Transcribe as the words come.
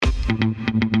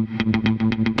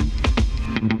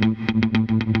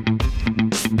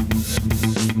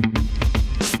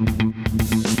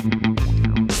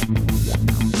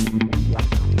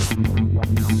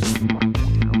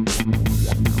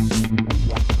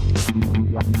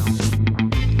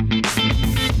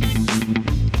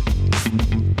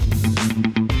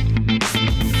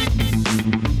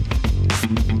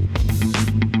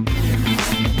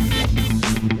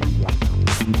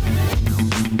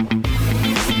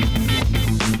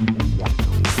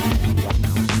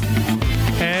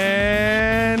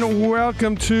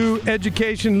Welcome to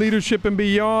Education, Leadership, and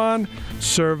Beyond,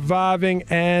 Surviving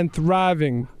and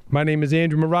Thriving. My name is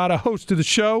Andrew Marotta, host of the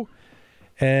show,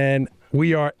 and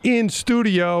we are in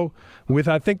studio with,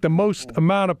 I think, the most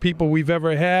amount of people we've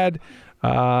ever had,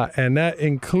 and that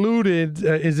including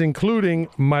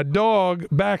my dog,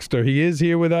 Baxter. He is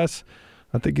here with us.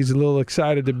 I think he's a little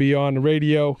excited to be on the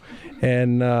radio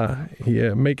and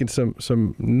making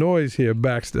some noise here,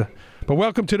 Baxter. But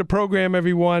welcome to the program,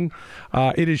 everyone.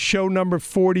 It is show number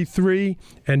 43,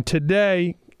 and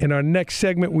today, in our next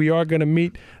segment, we are going to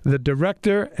meet the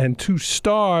director and two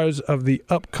stars of the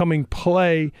upcoming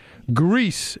play,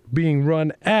 Grease, being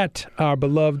run at our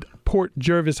beloved Port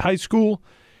Jervis High School.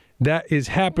 That is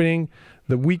happening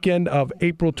the weekend of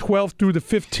April 12th through the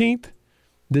 15th.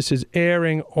 This is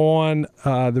airing on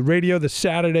the radio the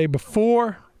Saturday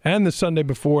before and the Sunday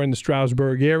before in the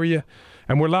Stroudsburg area.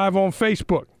 And we're live on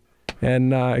Facebook.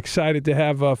 And excited to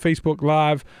have Facebook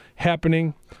Live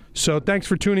happening. So thanks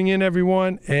for tuning in,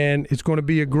 everyone. And it's going to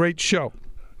be a great show.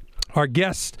 Our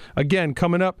guests, again,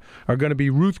 coming up are going to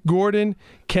be Ruth Gordon,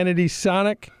 Kennedy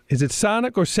Sonic. Is it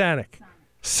Sonic or Sonic?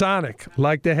 Sonic,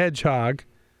 like the hedgehog.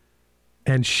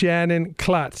 And Shannon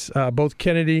Klotz. Both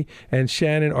Kennedy and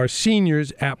Shannon are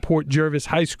seniors at Port Jervis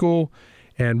High School,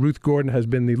 and Ruth Gordon has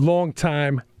been the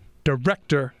longtime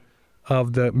director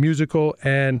of the musical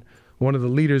and one of the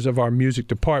leaders of our music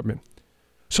department.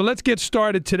 So let's get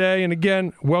started today, and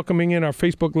again, welcoming in our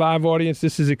Facebook Live audience.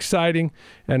 This is exciting,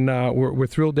 and we're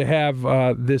thrilled to have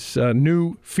this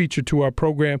new feature to our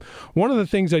program. One of the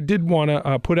things I did want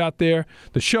to put out there,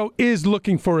 the show is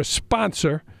looking for a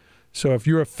sponsor. So if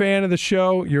you're a fan of the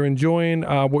show, you're enjoying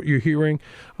what you're hearing,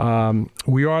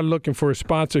 we are looking for a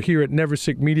sponsor here at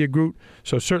Neversick Media Group.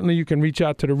 So certainly you can reach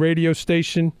out to the radio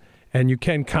station, and you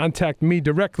can contact me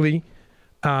directly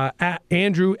at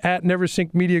Andrew at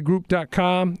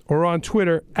NeversinkMediaGroup.com or on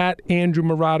Twitter at Andrew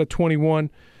Marotta21,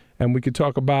 and we could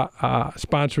talk about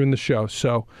sponsoring the show.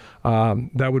 So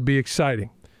that would be exciting.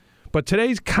 But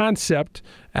today's concept,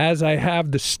 as I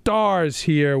have the stars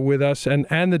here with us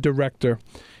and the director,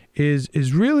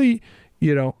 is really,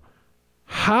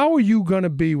 how are you going to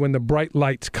be when the bright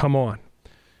lights come on?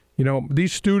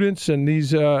 These students and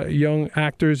these young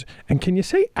actors, and can you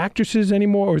say actresses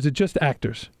anymore, or is it just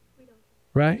actors?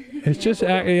 Right? It's just,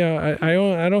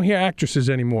 I don't hear actresses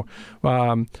anymore.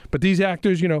 But these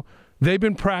actors, they've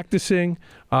been practicing,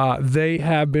 they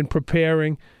have been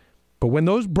preparing. But when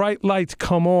those bright lights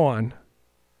come on,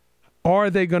 are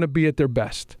they going to be at their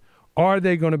best? Are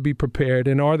they going to be prepared,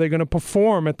 and are they going to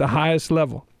perform at the highest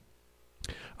level?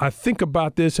 I think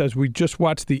about this as we just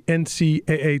watched the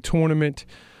NCAA tournament,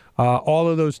 all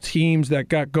of those teams that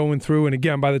got going through. And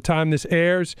again, by the time this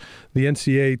airs, the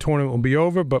NCAA tournament will be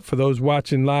over. But for those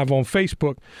watching live on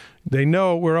Facebook, they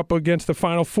know we're up against the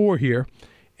Final Four here.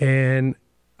 And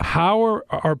how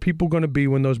are people going to be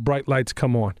when those bright lights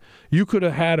come on? You could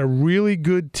have had a really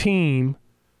good team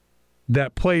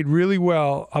that played really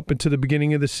well up into the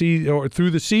beginning of the season or through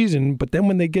the season, but then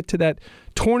when they get to that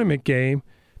tournament game,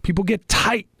 people get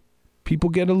tight. People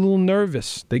get a little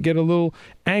nervous. They get a little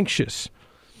anxious.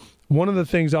 One of the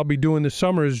things I'll be doing this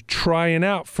summer is trying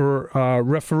out for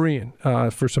refereeing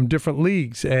for some different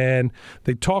leagues, and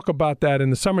they talk about that in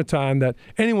the summertime, that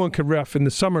anyone can ref in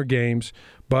the summer games,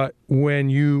 but when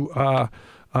you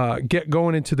get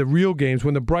going into the real games,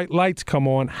 when the bright lights come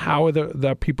on, how are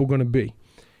the people going to be?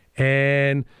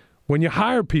 And when you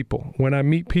hire people, when I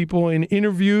meet people in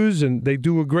interviews and they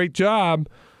do a great job,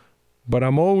 but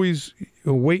I'm always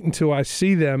waiting until I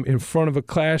see them in front of a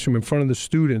classroom, in front of the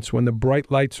students, when the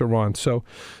bright lights are on. So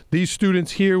these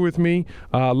students here with me,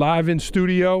 live in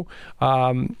studio,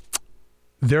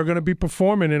 they're going to be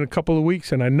performing in a couple of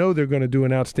weeks, and I know they're going to do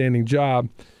an outstanding job.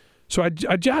 So I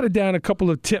jotted down a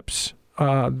couple of tips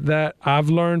that I've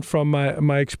learned from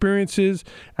my experiences,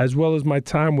 as well as my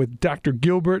time with Dr.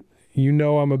 Gilbert.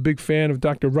 I'm a big fan of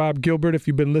Dr. Rob Gilbert, if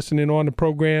you've been listening on the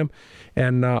program,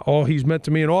 and all he's meant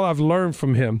to me and all I've learned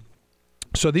from him.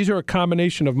 So these are a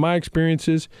combination of my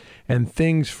experiences and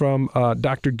things from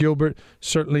Dr. Gilbert.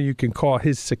 Certainly you can call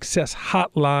his success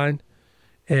hotline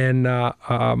and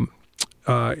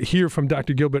hear from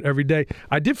Dr. Gilbert every day.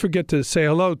 I did forget to say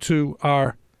hello to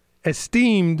our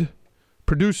esteemed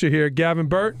producer here, Gavin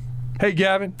Burt. Hey,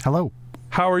 Gavin. Hello.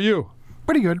 How are you?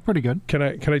 Pretty good, pretty good. Can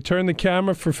I turn the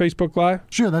camera for Facebook Live?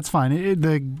 Sure, that's fine.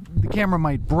 The camera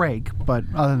might break, but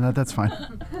other than that, that's fine.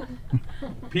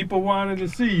 People wanted to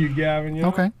see you, Gavin.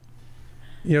 Okay.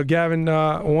 Gavin,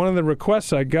 one of the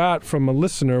requests I got from a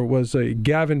listener was a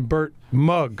Gavin Burt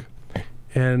mug.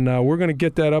 And we're going to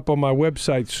get that up on my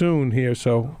website soon here.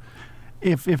 So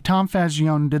If Tom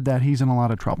Fagione did that, he's in a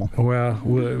lot of trouble. Well,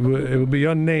 it will be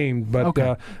unnamed, but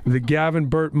Okay. the Gavin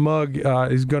Burt mug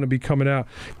is going to be coming out.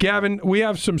 Gavin, we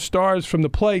have some stars from the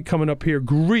play coming up here.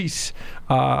 Grease.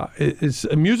 Is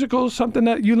a musical something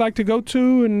that you like to go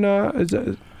to?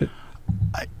 And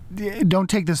Don't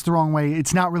take this the wrong way.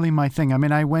 It's not really my thing. I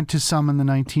mean, I went to some in the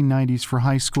 1990s for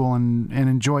high school and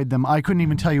enjoyed them. I couldn't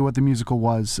even tell you what the musical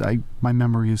was. My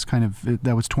memory is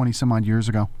that was 20 some odd years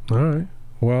ago. all right.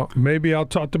 Well, maybe I'll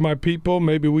talk to my people.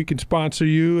 Maybe we can sponsor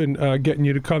you and getting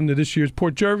you to come to this year's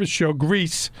Port Jervis show,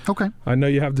 Grease. Okay. I know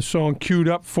you have the song queued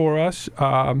up for us.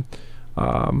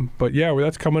 But yeah, well,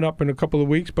 that's coming up in a couple of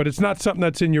weeks. But it's not something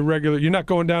that's in your regular. You're not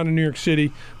going down to New York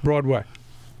City, Broadway.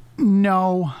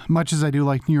 No, much as I do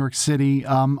like New York City.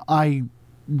 I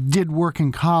did work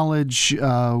in college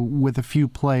with a few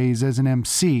plays as an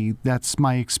MC. That's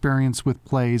my experience with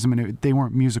plays. I mean, they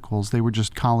weren't musicals; they were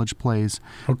just college plays.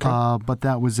 Okay. But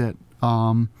that was it.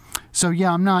 So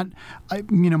yeah, I'm not.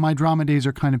 My drama days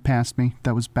are kind of past me.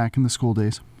 That was back in the school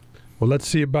days. Well, let's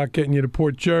see about getting you to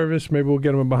Port Jervis. Maybe we'll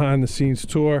get them a behind-the-scenes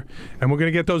tour, and we're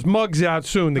going to get those mugs out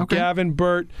soon. The Okay. Gavin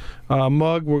Burt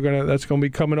mug. That's going to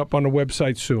be coming up on the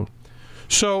website soon.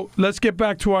 So let's get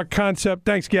back to our concept.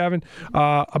 Thanks, Gavin.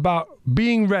 About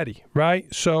being ready,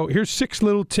 right? So here's 6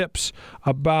 little tips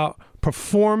about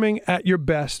performing at your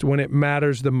best when it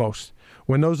matters the most.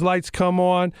 When those lights come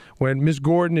on, when Miss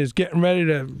Gordon is getting ready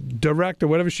to direct or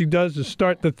whatever she does to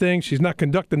start the thing, she's not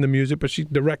conducting the music, but she's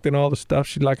directing all the stuff.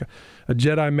 She's like a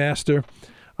Jedi master.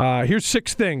 Here's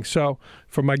 6 things. So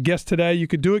for my guest today, you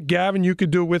could do it. Gavin, you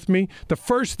could do it with me. The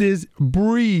first is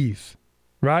breathe.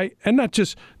 Right? And not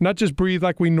just breathe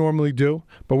like we normally do,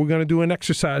 but we're going to do an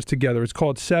exercise together. It's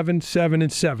called 7, 7,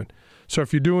 and 7. So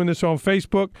if you're doing this on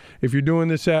Facebook, if you're doing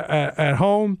this at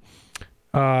home,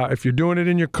 if you're doing it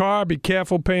in your car, be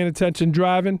careful paying attention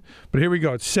driving. But here we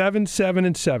go. It's 7, 7,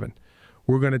 and 7.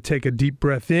 We're going to take a deep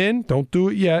breath in. Don't do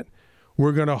it yet.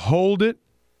 We're going to hold it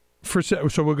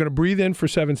so we're going to breathe in for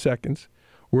 7 seconds.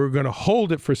 We're going to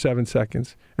hold it for 7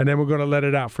 seconds, and then we're going to let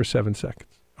it out for 7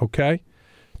 seconds. Okay?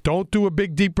 Don't do a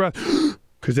big deep breath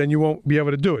because then you won't be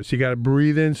able to do it. So you got to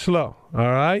breathe in slow.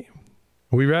 All right?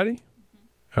 Are we ready?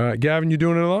 All right, Gavin, you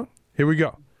doing it alone? Here we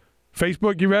go.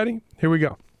 Facebook, you ready? Here we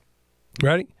go.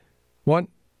 Ready? 1,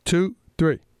 2,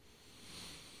 3.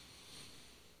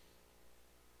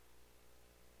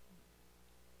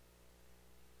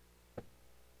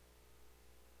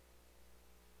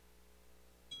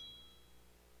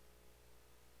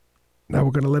 Now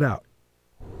we're going to let out.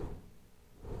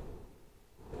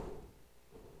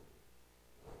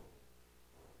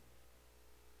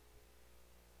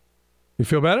 You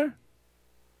feel better?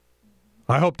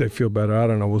 I hope they feel better. I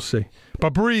don't know. We'll see.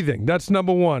 But breathing, that's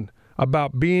number 1,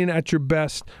 about being at your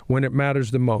best when it matters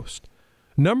the most.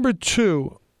 Number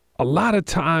 2, a lot of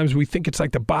times we think it's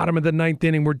like the bottom of the 9th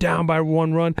inning. We're down by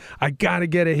 1 run. I got to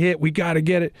get a hit. We got to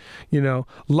get it.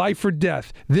 Life or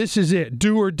death. This is it.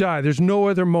 Do or die. There's no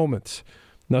other moments.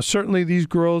 Now, certainly these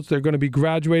girls, they're going to be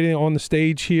graduating on the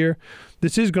stage here.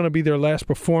 This is going to be their last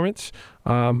performance,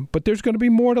 but there's going to be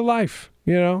more to life,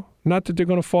 Not that they're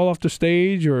going to fall off the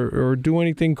stage or do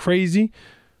anything crazy,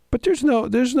 but there's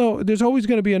always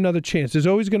going to be another chance. There's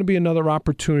always going to be another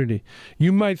opportunity.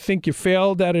 You might think you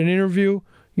failed at an interview.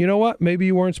 You know what? Maybe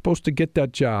you weren't supposed to get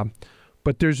that job,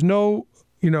 but there's no,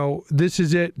 this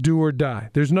is it, do or die.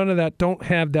 There's none of that. Don't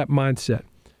have that mindset.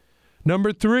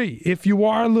 Number 3, if you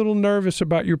are a little nervous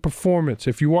about your performance,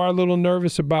 if you are a little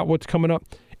nervous about what's coming up,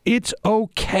 it's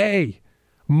okay.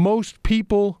 Most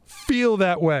people feel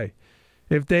that way.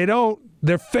 If they don't,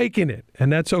 they're faking it,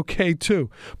 and that's okay too.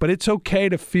 But it's okay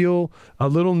to feel a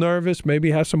little nervous,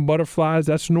 maybe have some butterflies.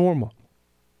 That's normal.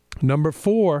 Number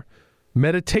 4,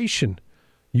 meditation.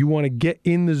 You want to get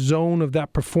in the zone of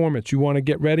that performance. You want to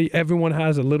get ready. Everyone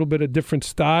has a little bit of different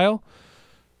style.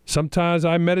 Sometimes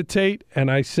I meditate and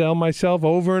I sell myself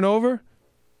over and over.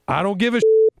 I don't give a shit.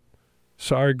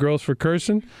 Sorry, girls, for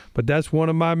cursing, but that's one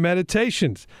of my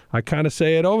meditations. I kind of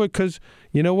say it over because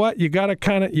you know what? You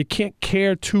can't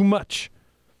care too much.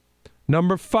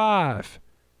 Number 5,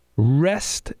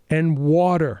 rest and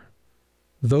water.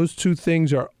 Those 2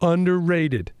 things are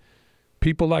underrated.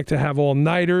 People like to have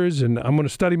all-nighters, and I'm going to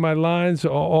study my lines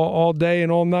all day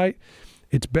and all night.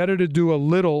 It's better to do a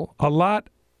little, a lot,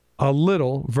 a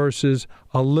little versus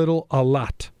a little, a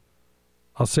lot.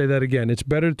 I'll say that again. It's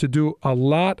better to do a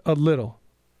lot, a little.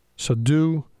 So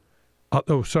I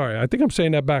think I'm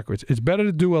saying that backwards. It's better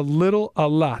to do a little, a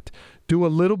lot. Do a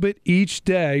little bit each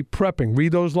day, prepping.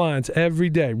 Read those lines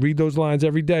every day. Read those lines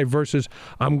every day versus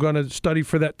I'm going to study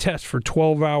for that test for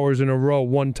 12 hours in a row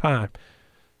one time.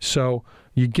 So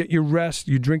You get your rest.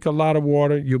 You drink a lot of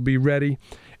water. You'll be ready.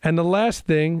 And the last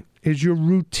thing is your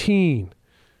routine.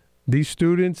 These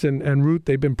students and Ruth,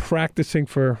 they've been practicing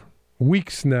for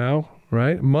weeks now,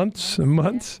 right? Months and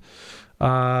months. They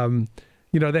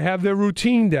have their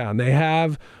routine down. They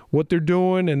have what they're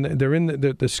doing, and they're in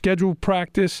the scheduled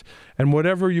practice. And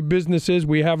whatever your business is,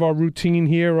 we have our routine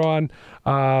here on.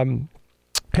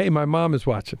 Hey, my mom is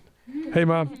watching. Hey,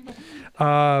 Mom.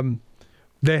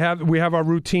 We have our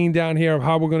routine down here of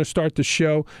how we're going to start the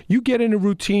show. You get in a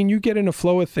routine, you get in a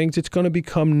flow of things, it's going to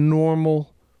become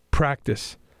normal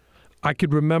practice. I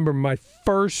could remember my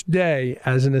first day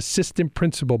as an assistant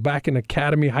principal back in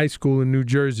Academy High School in New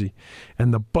Jersey.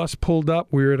 And the bus pulled up.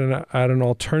 We were at an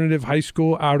alternative high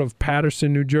school out of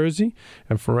Paterson, New Jersey.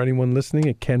 And for anyone listening,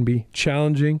 it can be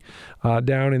challenging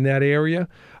down in that area.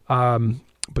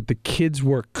 But the kids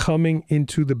were coming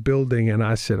into the building, and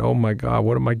I said, oh, my God,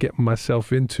 what am I getting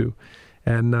myself into?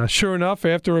 And sure enough,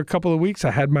 after a couple of weeks,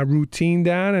 I had my routine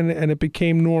down, and it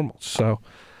became normal. So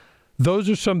those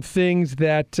are some things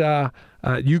that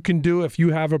you can do if you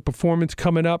have a performance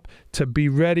coming up to be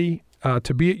ready,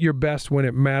 to be at your best when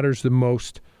it matters the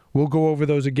most. We'll go over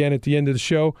those again at the end of the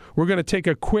show. We're going to take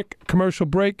a quick commercial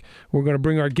break. We're going to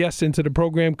bring our guests into the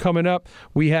program coming up.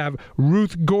 We have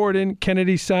Ruth Gordon,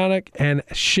 Kennedy Sonic, and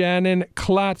Shannon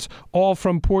Klotz, all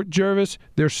from Port Jervis.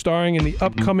 They're starring in the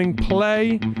upcoming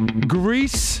play,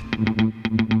 Grease,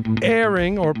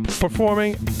 airing or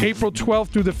performing April 12th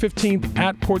through the 15th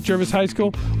at Port Jervis High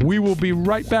School. We will be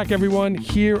right back, everyone,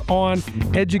 here on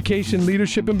Education,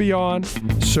 Leadership, and Beyond,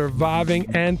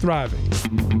 Surviving and Thriving.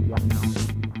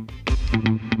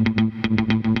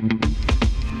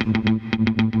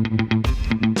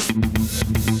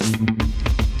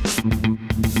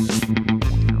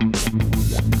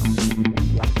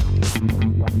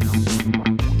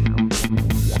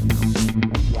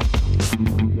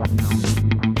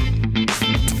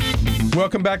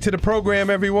 Welcome back to the program,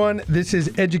 everyone. This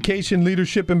is Education,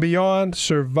 Leadership, and Beyond,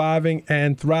 Surviving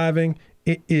and Thriving.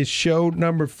 It is show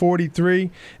number 43.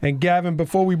 And Gavin,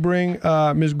 before we bring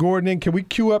Ms. Gordon in, can we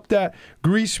cue up that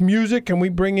Grease music? Can we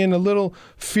bring in a little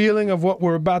feeling of what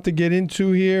we're about to get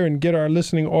into here and get our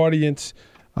listening audience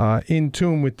in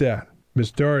tune with that? Miss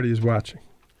Doherty is watching.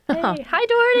 Hey, hi,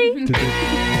 Doherty.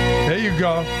 There you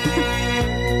go.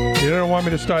 You don't want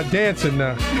me to start dancing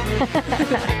now.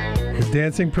 Is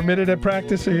dancing permitted at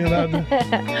practice? Are you allowed to?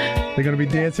 They're going to be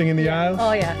dancing in the aisles?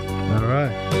 Oh, yeah. All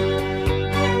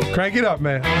right. Crank it up,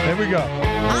 man. There we go.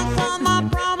 I saw my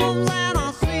problems and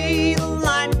I see the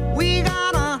light. We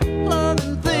got a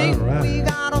loving thing. Right. We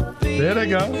got a feeling. There they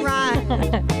go. Right.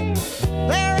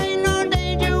 There ain't no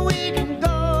danger we can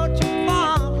go too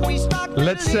far. We start.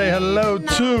 Let's say hello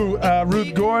to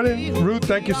Ruth Gordon. Ruth,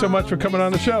 thank you so much for coming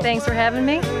on the show. Thanks for having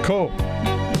me. Cool.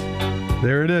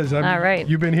 There it is. All right.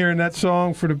 You've been hearing that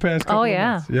song for the past couple of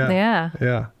months.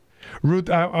 Yeah. Ruth,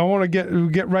 I want to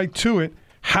get right to it.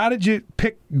 How did you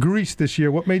pick Grease this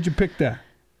year? What made you pick that?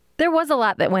 There was a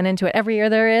lot that went into it. Every year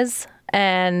there is.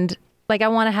 And I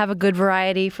want to have a good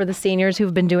variety for the seniors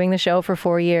who've been doing the show for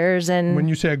 4 years. And when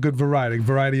you say a good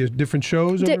variety of different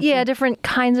shows? Different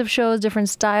kinds of shows, different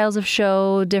styles of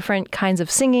show, different kinds of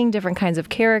singing, different kinds of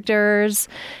characters.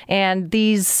 And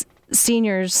these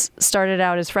seniors started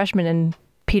out as freshmen in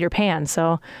Peter Pan.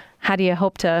 So how do you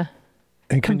hope to...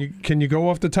 And can you go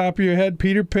off the top of your head,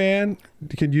 Peter Pan?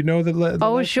 Can you know the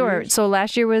Oh, sure. Years? So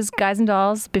last year was Guys and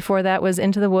Dolls. Before that was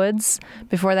Into the Woods.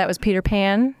 Before that was Peter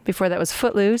Pan. Before that was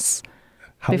Footloose.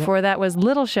 Before that was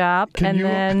Little Shop.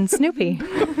 Then Snoopy.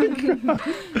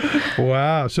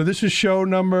 Wow. So this is show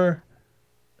number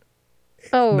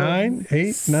 9,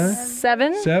 8, 9?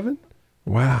 7. 7?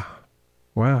 Wow.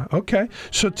 Okay.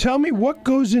 So tell me what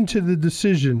goes into the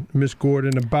decision, Miss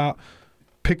Gordon, about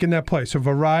picking that place. A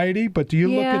variety, but do you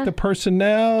look at the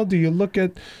personnel? Do you look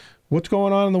at what's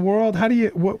going on in the world? How do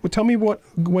you tell me what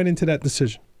went into that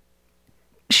decision?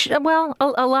 Well,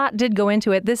 a lot did go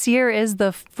into it. This year is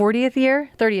the 40th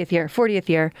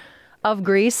year of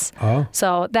Grease. Oh.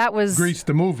 So that was Grease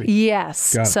the movie.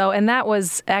 Yes. So, and that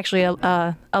was actually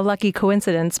a lucky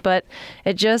coincidence, but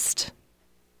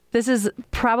this is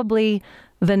probably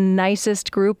the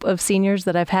nicest group of seniors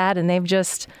that I've had, and they've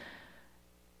just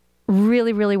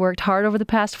really, really worked hard over the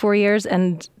past 4 years,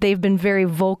 and they've been very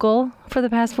vocal for the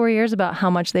past 4 years about how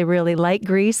much they really like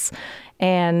Grease.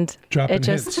 And dropping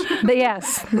hits.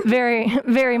 Yes, very,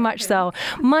 very much so.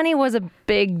 Money was a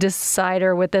big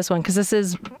decider with this one because this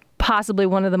is possibly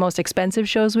one of the most expensive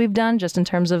shows we've done, just in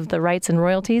terms of the rights and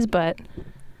royalties. But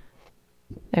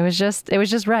it was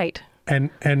just right.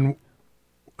 And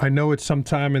I know it's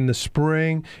sometime in the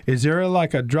spring. Is there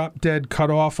like a drop dead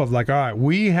cutoff of like, all right,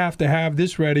 we have to have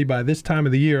this ready by this time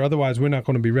of the year, otherwise we're not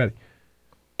going to be ready?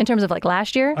 In terms of like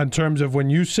last year? In terms of when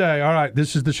you say, all right,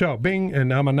 this is the show, bing,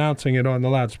 and I'm announcing it on the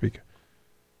loudspeaker.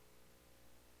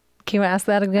 Can you ask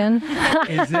that again?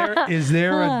 Is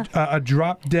there a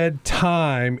drop dead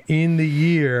time in the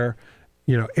year,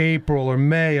 April or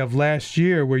May of last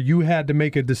year, where you had to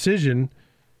make a decision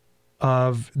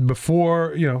of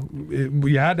before,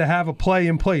 you had to have a play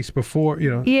in place before,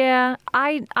 Yeah,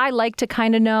 I like to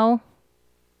kind of know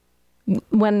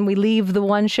when we leave the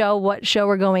one show, what show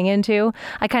we're going into.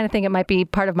 I kind of think it might be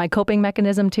part of my coping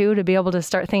mechanism too, to be able to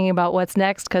start thinking about what's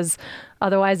next, because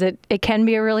otherwise it can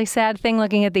be a really sad thing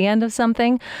looking at the end of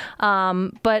something.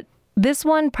 But this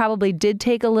one probably did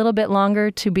take a little bit longer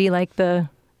to be like the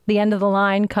end of the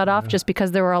line cut off, just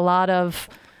because there were a lot of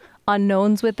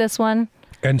unknowns with this one.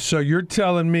 And so you're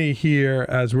telling me here,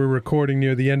 as we're recording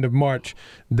near the end of March,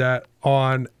 that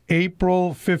on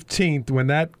April 15th, when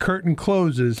that curtain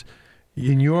closes,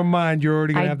 in your mind, you're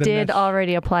already going to have the next... I did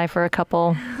already apply for a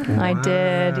couple. Wow. I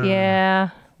did, yeah.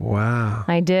 Wow.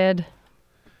 I did.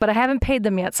 But I haven't paid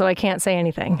them yet, so I can't say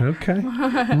anything. Okay.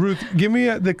 Ruth, give me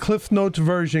the Cliff Notes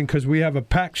version, because we have a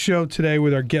packed show today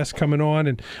with our guests coming on.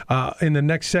 And in the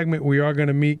next segment, we are going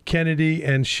to meet Kennedy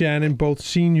and Shannon, both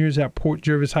seniors at Port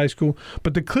Jervis High School.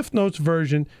 But the Cliff Notes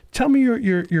version, tell me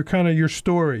your kind of your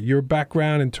story, your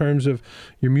background in terms of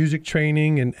your music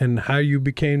training and how you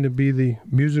became to be the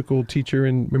musical teacher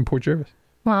in Port Jervis.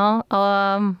 Well,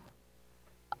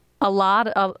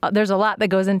 there's a lot that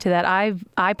goes into that.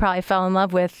 I probably fell in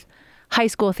love with high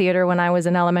school theater when I was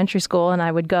in elementary school, and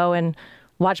I would go and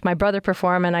watch my brother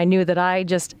perform, and I knew that I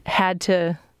just had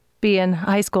to be in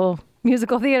high school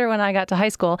musical theater when I got to high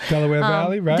school. Delaware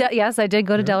Valley, right? Yes, I did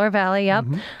go to Delaware Valley, yep.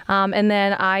 Mm-hmm. And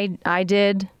then I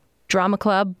did drama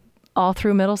club all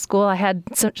through middle school. I had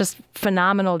some just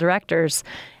phenomenal directors.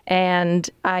 And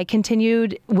I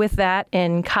continued with that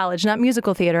in college, not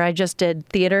musical theater. I just did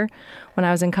theater when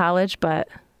I was in college, but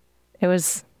it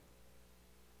was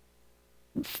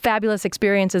fabulous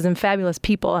experiences and fabulous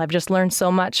people. I've just learned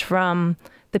so much from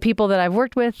the people that I've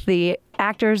worked with, the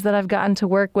actors that I've gotten to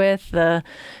work with, the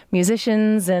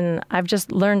musicians, and I've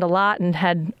just learned a lot and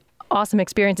had awesome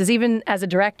experiences, even as a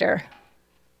director.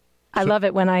 I love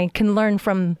it when I can learn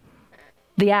from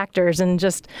the actors and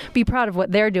just be proud of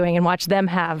what they're doing and watch them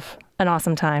have an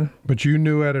awesome time. But you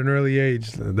knew at an early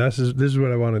age, this is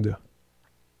what I want to do.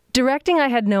 Directing, I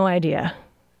had no idea,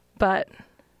 but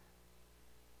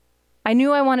I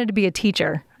knew I wanted to be a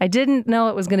teacher. I didn't know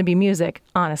it was going to be music,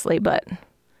 honestly, but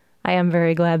I am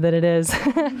very glad that it is.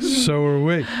 So are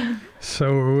we.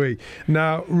 So are we.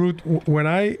 Now, Ruth, when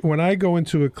I go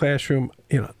into a classroom,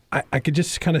 I could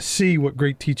just kind of see what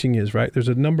great teaching is, right? There's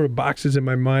a number of boxes in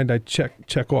my mind I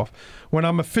check off. When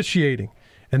I'm officiating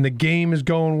and the game is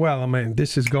going well, I'm like,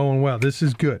 this is going well, this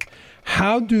is good.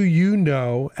 How do you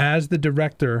know, as the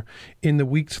director, in the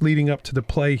weeks leading up to the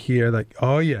play here, like,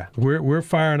 oh yeah, we're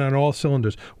firing on all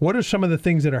cylinders? What are some of the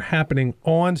things that are happening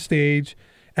on stage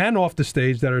and off the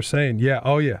stage that are saying, yeah,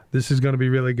 oh yeah, this is going to be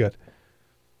really good?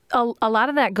 A lot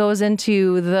of that goes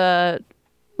into the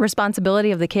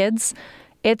responsibility of the kids.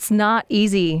 It's not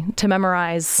easy to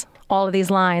memorize all of these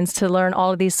lines, to learn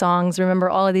all of these songs, remember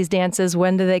all of these dances.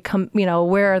 When do they come,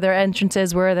 where are their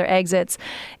entrances, where are their exits?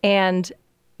 And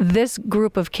this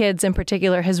group of kids in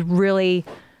particular has really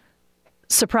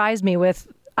surprised me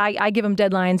with, I give them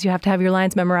deadlines. You have to have your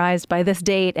lines memorized by this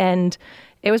date. And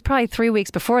it was probably 3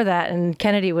 weeks before that, and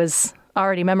Kennedy was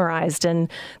already memorized.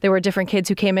 And there were different kids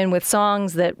who came in with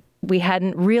songs that we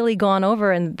hadn't really gone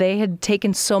over, and they had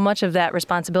taken so much of that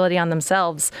responsibility on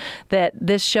themselves that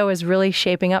this show is really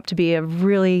shaping up to be a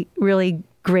really, really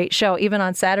great show. Even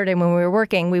on Saturday when we were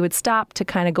working, we would stop to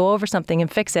kind of go over something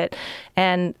and fix it,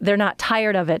 and they're not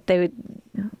tired of it.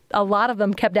 A lot of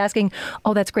them kept asking,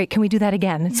 oh, that's great, can we do that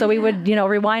again? So we would,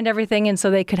 rewind everything, and so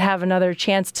they could have another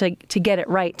chance to get it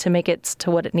right, to make it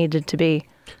to what it needed to be.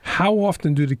 How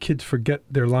often do the kids forget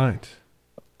their lines?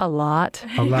 A lot.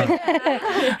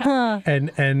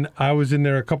 And I was in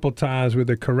there a couple of times with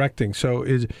the correcting. So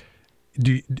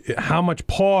how much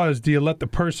pause do you let the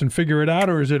person figure it out,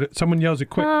 or is it someone yells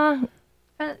it quick?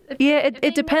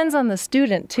 It depends on the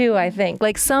student too, I think.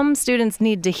 Like some students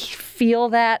need to feel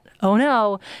that, oh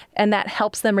no, and that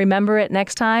helps them remember it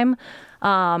next time.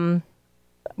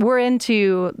 We're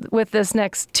with this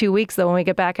next 2 weeks, though, when we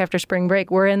get back after spring break,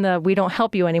 we're in we don't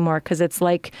help you anymore, because it's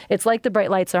like the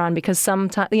bright lights are on, because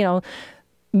sometimes,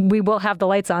 we will have the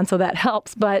lights on, so that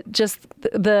helps. But just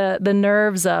the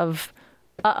nerves of,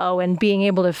 uh-oh, and being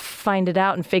able to find it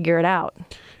out and figure it out.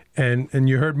 And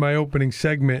you heard my opening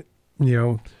segment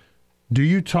do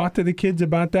you talk to the kids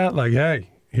about that? Like, hey,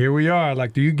 here we are.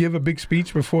 Like, do you give a big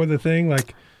speech before the thing?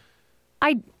 Like,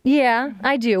 I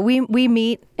do. We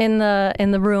meet in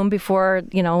the room before,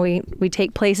 we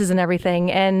take places and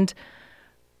everything. And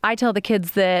I tell the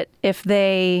kids that if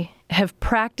they have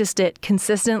practiced it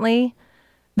consistently,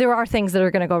 there are things that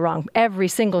are going to go wrong. Every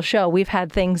single show, we've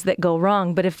had things that go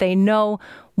wrong. But if they know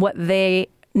what they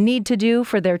need to do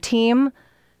for their team,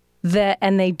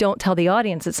 and they don't tell the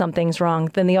audience that something's wrong,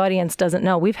 then the audience doesn't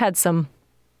know. We've had some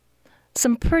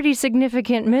pretty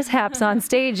significant mishaps on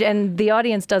stage, and the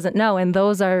audience doesn't know. And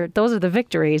those are the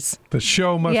victories. The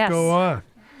show must go on.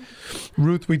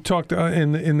 Ruth, we talked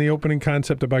in the opening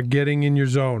concept about getting in your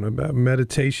zone, about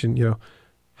meditation.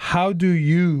 How do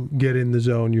you get in the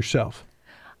zone yourself?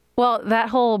 Well, that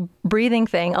whole breathing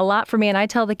thing, a lot for me, and I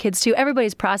tell the kids too,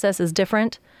 everybody's process is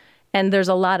different, and there's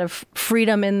a lot of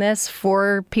freedom in this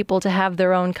for people to have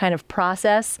their own kind of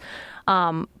process.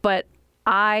 But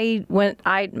I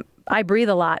breathe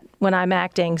a lot when I'm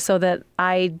acting, so that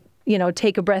I,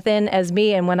 take a breath in as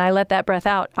me, and when I let that breath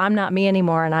out, I'm not me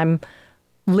anymore, and I'm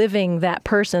living that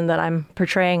person that I'm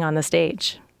portraying on the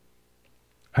stage.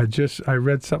 I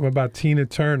read something about Tina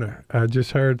Turner. I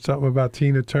just heard something about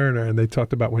Tina Turner, and they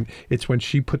talked about when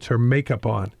she puts her makeup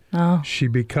on,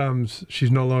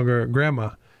 she's no longer a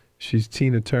grandma. She's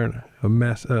Tina Turner, a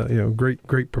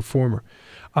great performer.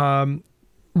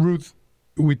 Ruth,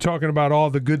 we're talking about all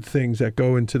the good things that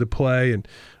go into the play, and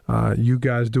you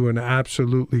guys do an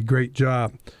absolutely great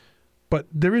job. But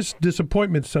there is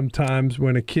disappointment sometimes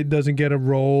when a kid doesn't get a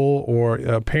role, or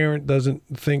a parent doesn't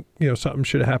think, something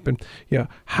should have happened.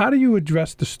 How do you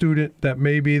address the student that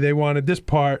maybe they wanted this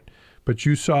part, but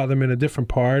you saw them in a different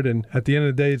part, and at the end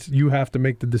of the day, you have to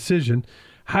make the decision.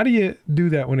 How do you do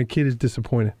that when a kid is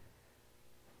disappointed?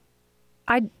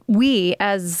 We,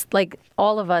 as like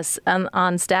all of us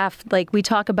on staff, like we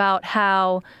talk about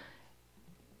how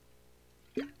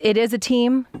it is a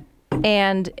team,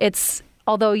 and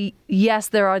although yes,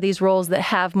 there are these roles that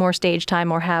have more stage time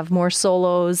or have more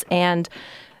solos, and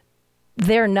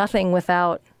they're nothing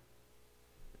without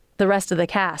the rest of the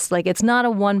cast. Like, it's not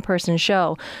a one-person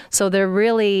show. So there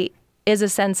really is a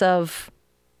sense of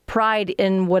pride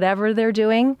in whatever they're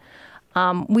doing.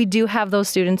 We do have those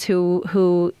students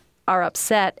who are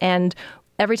upset, and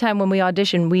every time when we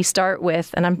audition, we start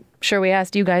with, and I'm sure we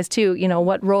asked you guys too,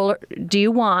 what role do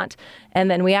you want?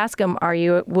 And then we ask them,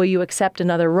 will you accept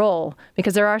another role?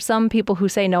 Because there are some people who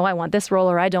say, no, I want this role,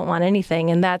 or I don't want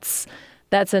anything. And that's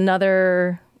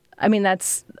another,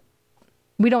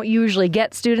 we don't usually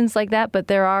get students like that, but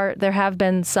there have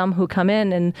been some who come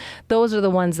in, and those are the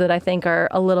ones that I think are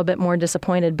a little bit more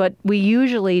disappointed. But we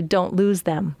usually don't lose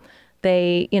them.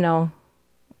 They,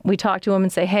 we talk to them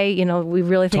and say, hey, we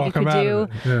really think you could do.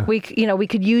 Yeah. We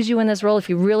could use you in this role if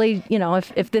you really,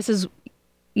 if this is,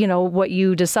 what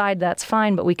you decide, that's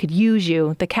fine. But we could use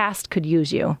you. The cast could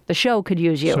use you. The show could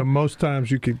use you. So most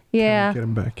times you could get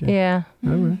them back in. Yeah.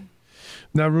 All right.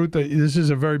 Now, Ruth, this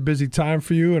is a very busy time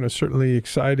for you, and I'm certainly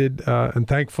excited and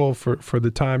thankful for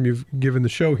the time you've given the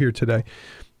show here today.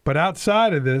 But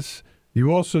outside of this,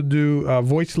 you also do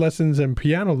voice lessons and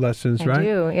piano lessons, right? I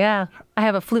do, yeah. I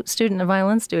have a flute student, a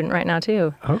violin student right now,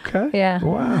 too. Okay. Yeah.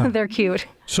 Wow. They're cute.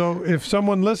 So if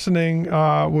someone listening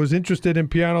was interested in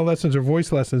piano lessons or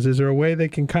voice lessons, is there a way they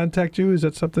can contact you? Is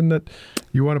that something that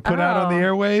you want to put out on the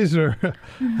airways? Or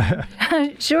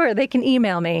Sure, they can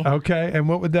email me. Okay, and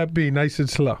what would that be? Nice and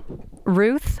slow.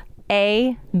 Ruth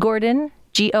A. Gordon,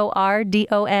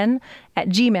 Gordon,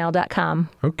 @gmail.com.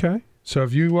 Okay. So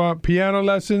if you want piano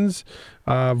lessons,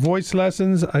 voice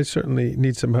lessons, I certainly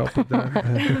need some help with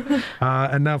that.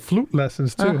 And now flute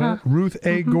lessons too, huh? Ruth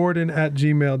A. Gordon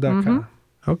 @gmail.com.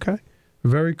 Okay.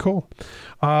 Very cool.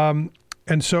 And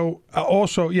so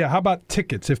also, how about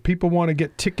tickets? If people want to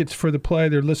get tickets for the play,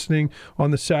 they're listening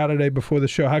on the Saturday before the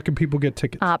show, how can people get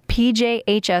tickets?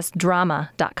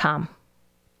 pjhsdrama.com.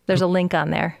 There's a link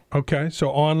on there. Okay. So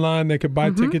online they could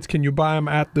buy tickets. Can you buy them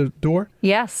at the door?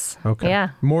 Yes. Okay. Yeah.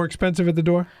 More expensive at the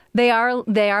door? They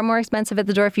are more expensive at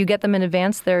the door. If you get them in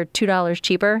advance, they're $2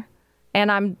 cheaper.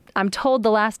 And I'm told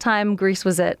the last time Grease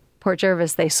was at Port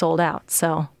Jervis, they sold out.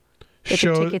 So get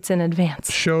your tickets in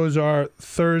advance. Shows are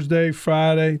Thursday,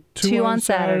 Friday, two on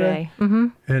Saturday.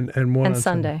 And one on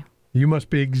Sunday. You must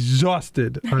be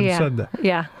exhausted on Sunday.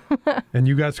 Yeah. And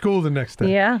you got school the next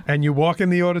day. Yeah. And you walk in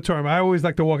the auditorium. I always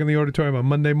like to walk in the auditorium on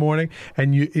Monday morning,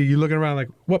 and you're looking around like,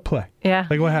 what play? Yeah.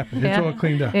 Like, what happened? It's all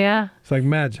cleaned up. Yeah. It's like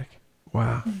magic.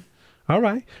 Wow. All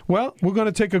right. Well, we're going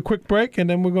to take a quick break, and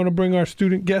then we're going to bring our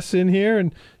student guests in here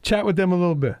and chat with them a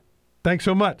little bit. Thanks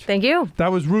so much. Thank you.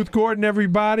 That was Ruth Gordon,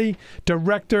 everybody,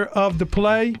 director of the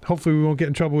play. Hopefully we won't get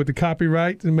in trouble with the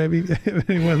copyright, and maybe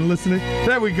anyone listening.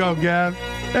 There we go, Gav.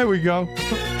 There we go.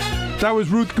 That was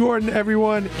Ruth Gordon,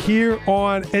 everyone, here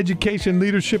on Education,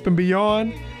 Leadership, and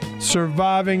Beyond,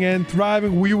 Surviving and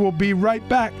Thriving. We will be right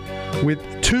back with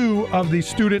two of the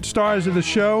student stars of the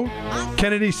show,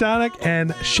 Kennedy Sonic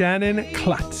and Shannon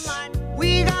Klotz.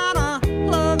 We got a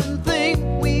loving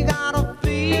thing, we gotta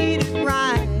feed it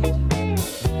right.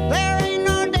 There ain't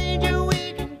no danger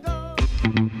we can go.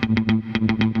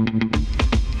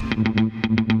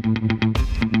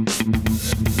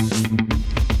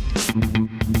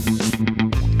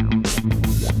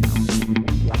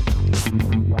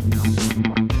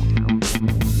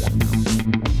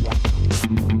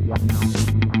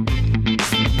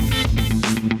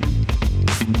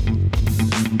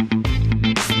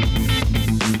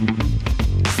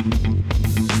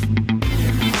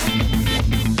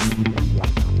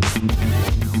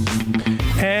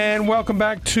 And welcome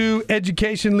back to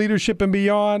Education, Leadership, and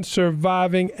Beyond,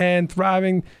 Surviving and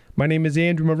Thriving. My name is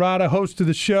Andrew Murata, host of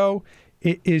the show.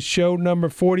 It is show number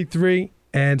 43,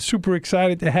 and super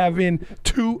excited to have in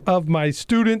two of my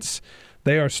students.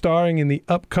 They are starring in the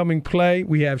upcoming play.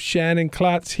 We have Shannon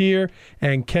Klotz here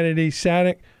and Kennedy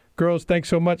Sonic. Girls, thanks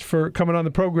so much for coming on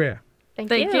the program.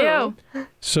 Thank you.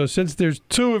 So since there's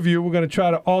two of you, we're going to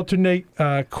try to alternate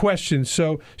questions.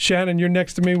 So Shannon, you're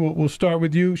next to me. We'll start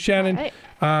with you. Shannon,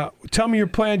 tell me your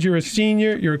plans. You're a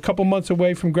senior. You're a couple months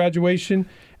away from graduation.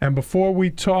 And before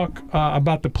we talk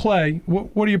about the play,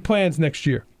 what are your plans next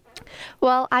year?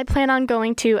 Well, I plan on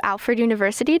going to Alfred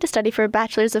University to study for a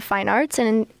Bachelor's of Fine Arts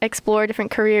and explore different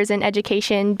careers in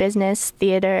education, business,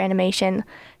 theater, animation,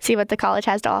 see what the college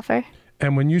has to offer.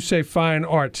 And when you say fine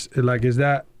arts, like, is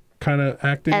that kind of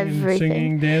acting, Everything.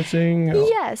 singing, dancing?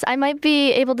 Yes, I might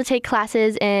be able to take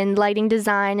classes in lighting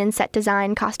design and set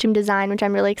design, costume design, which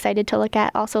I'm really excited to look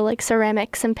at. Also like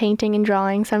ceramics and painting and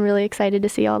drawing, so I'm really excited to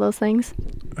see all those things.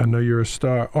 I know you're a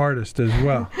star artist as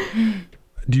well.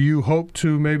 Do you hope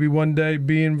to maybe one day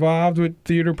be involved with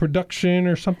theater production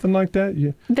or something like that?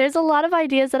 Yeah. There's a lot of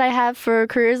ideas that I have for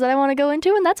careers that I want to go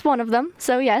into, and that's one of them,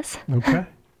 so yes. Okay.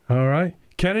 All right.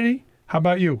 Kennedy, how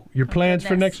about you? Your plans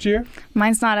for next year?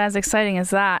 Mine's not as exciting as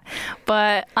that,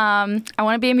 but I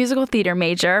want to be a musical theater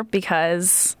major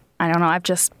because, I don't know, I've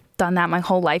just done that my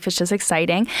whole life. It's just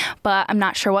exciting, but I'm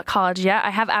not sure what college yet.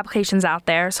 I have applications out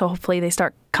there, so hopefully they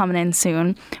start coming in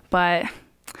soon, but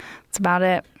that's about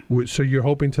it. So you're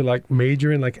hoping to like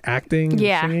major in like acting, and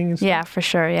singing and stuff? Yeah, for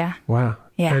sure, yeah. Wow.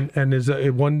 Yeah. And is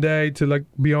it one day to like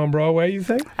be on Broadway, you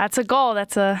think? That's a goal.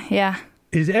 Yeah.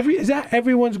 Is that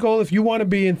everyone's goal? If you want to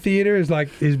be in theater,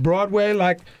 is Broadway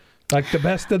like the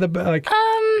best of the like?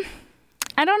 I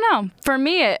don't know. For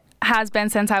me, it has been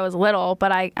since I was little,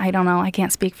 but I don't know. I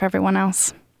can't speak for everyone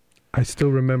else. I still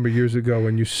remember years ago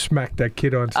when you smacked that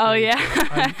kid on stage. Oh,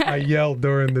 yeah. I yelled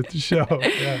during the show.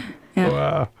 Yeah.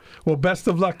 Wow. Well, best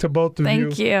of luck to both of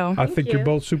you. Thank you. I think you're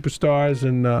both superstars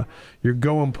and you're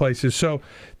going places. So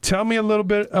tell me a little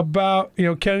bit about,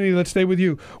 Kennedy, let's stay with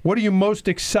you. What are you most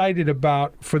excited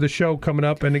about for the show coming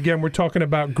up? And again, we're talking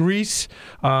about Grease.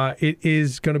 It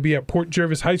is going to be at Port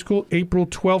Jervis High School, April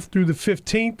 12th through the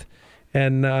 15th.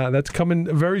 And that's coming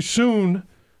very soon.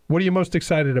 What are you most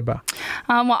excited about?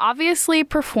 Well, obviously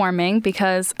performing,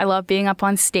 because I love being up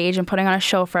on stage and putting on a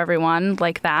show for everyone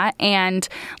like that. And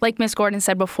like Miss Gordon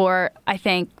said before, I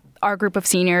think our group of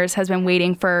seniors has been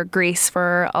waiting for Grease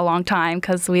for a long time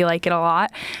because we like it a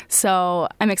lot. So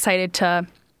I'm excited to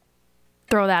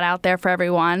throw that out there for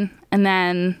everyone. And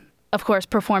then, of course,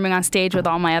 performing on stage with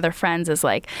all my other friends is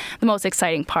like the most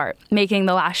exciting part, making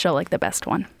the last show like the best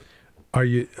one.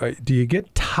 Do you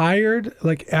get tired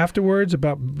like afterwards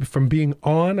from being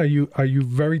on? Are you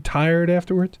very tired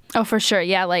afterwards? Oh, for sure.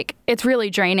 Yeah, like it's really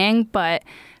draining, but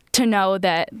to know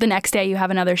that the next day you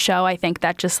have another show, I think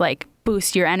that just like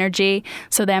boosts your energy.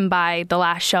 So then by the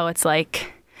last show, it's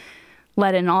like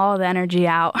letting all the energy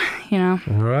out, All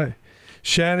right.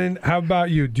 Shannon, how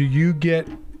about you? Do you get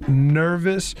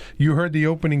nervous? You heard the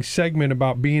opening segment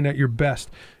about being at your best.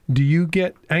 Do you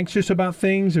get anxious about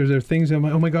things? Or is there things that,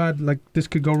 oh my God, like this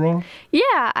could go wrong?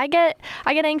 Yeah, I get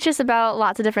anxious about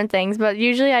lots of different things, but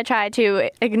usually I try to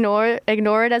ignore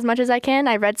it as much as I can.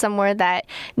 I read somewhere that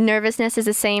nervousness is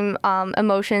the same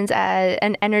emotions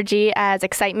and energy as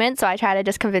excitement, so I try to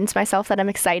just convince myself that I'm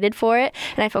excited for it,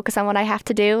 and I focus on what I have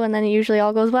to do, and then it usually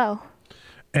all goes well.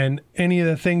 And any of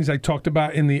the things I talked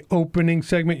about in the opening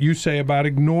segment, you say about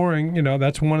ignoring,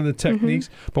 that's one of the techniques.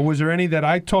 But was there any that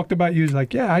I talked about? You was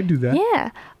like, yeah, I do that.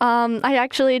 Yeah. I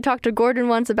actually talked to Gordon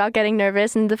once about getting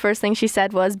nervous, and the first thing she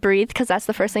said was breathe, because that's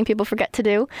the first thing people forget to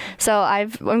do. So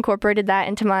I've incorporated that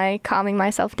into my calming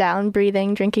myself down,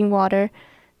 breathing, drinking water,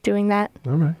 doing that.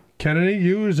 All right. Kennedy,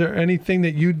 is there anything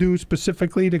that you do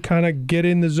specifically to kind of get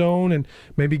in the zone and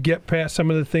maybe get past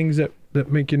some of the things that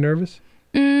make you nervous?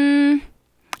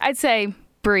 I'd say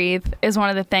breathe is one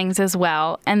of the things as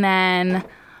well. And then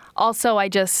also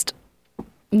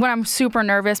when I'm super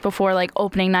nervous before like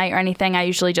opening night or anything, I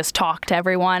usually just talk to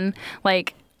everyone.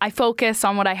 Like I focus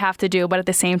on what I have to do, but at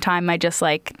the same time, I just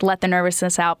like let the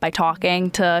nervousness out by talking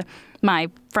to my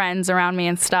friends around me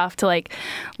and stuff to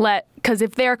because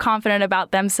if they're confident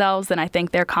about themselves, then I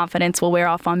think their confidence will wear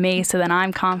off on me. So then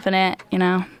I'm confident,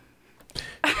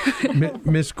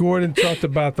 Miss Gordon talked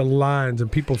about the lines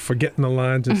and people forgetting the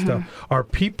lines and stuff. Are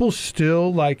people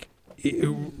still like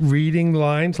reading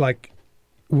lines like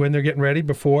when they're getting ready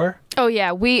before? Oh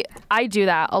yeah, I do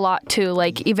that a lot too.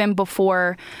 Like even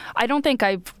before, I don't think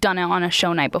I've done it on a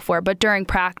show night before, but during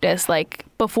practice, like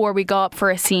before we go up for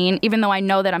a scene, even though I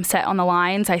know that I'm set on the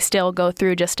lines, I still go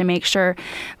through just to make sure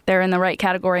they're in the right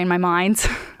category in my mind.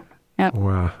 Yep.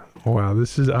 Wow,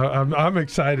 this is I'm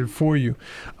excited for you.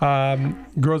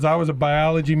 Girls, I was a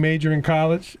biology major in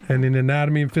college, and in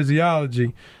anatomy and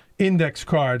physiology, index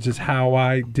cards is how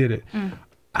I did it.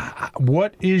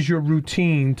 What is your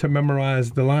routine to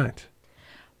memorize the lines?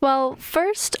 Well,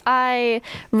 first I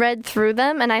read through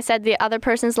them and I said the other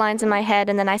person's lines in my head,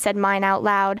 and then I said mine out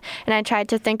loud, and I tried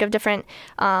to think of different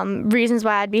reasons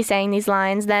why I'd be saying these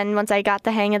lines. Then once I got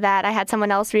the hang of that, I had someone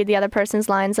else read the other person's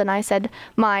lines and I said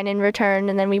mine in return,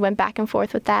 and then we went back and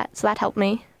forth with that. So that helped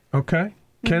me. Okay.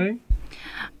 Kennedy?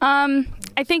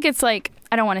 I think it's like,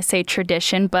 I don't want to say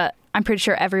tradition, but I'm pretty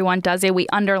sure everyone does it. We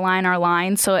underline our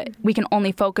lines so we can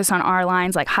only focus on our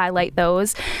lines, like highlight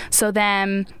those. So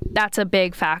then that's a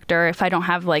big factor. If I don't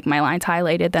have like my lines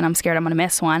highlighted, then I'm scared I'm going to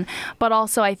miss one. But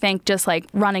also I think just like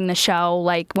running the show,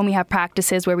 like when we have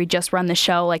practices where we just run the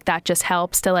show, like that just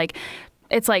helps to like,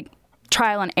 it's like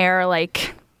trial and error.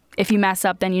 Like if you mess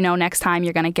up, then next time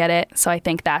you're going to get it. So I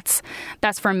think that's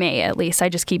for me at least. I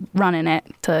just keep running it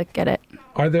to get it.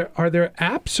 Are there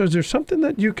apps, or is there something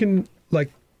that you can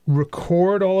like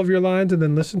record all of your lines and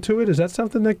then listen to it? Is that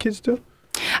something that kids do?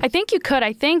 I think you could.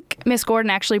 I think Miss Gordon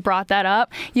actually brought that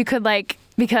up. You could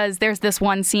because there's this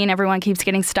one scene everyone keeps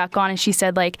getting stuck on, and she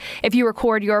said if you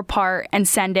record your part and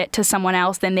send it to someone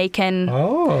else, then they can.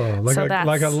 Oh,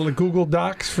 like a little Google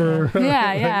Docs for.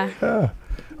 Yeah.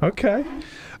 Okay.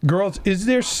 Girls, is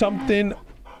there something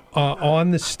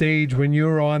on the stage when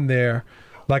you're on there,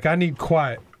 like I need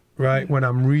quiet, right? When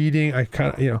I'm reading, I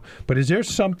kind of, but is there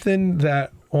something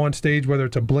that on stage, whether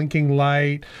it's a blinking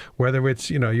light, whether it's,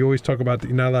 you always talk about that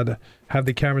you're not allowed to have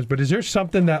the cameras, but is there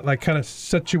something that like kind of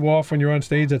sets you off when you're on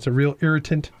stage that's a real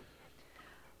irritant?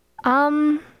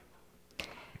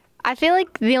 I feel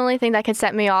like the only thing that could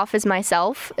set me off is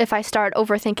myself if I start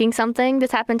overthinking something. This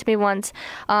happened to me once.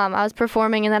 I was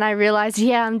performing and then I realized,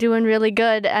 I'm doing really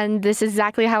good and this is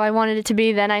exactly how I wanted it to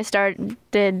be. Then I started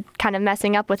kind of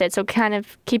messing up with it. So kind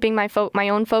of keeping my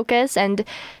own focus and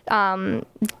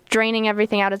draining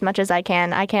everything out as much as I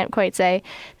can. I can't quite say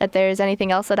that there's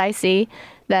anything else that I see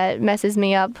that messes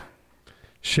me up.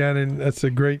 Shannon, that's a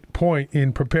great point.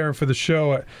 In preparing for the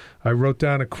show, I wrote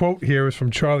down a quote here. It was from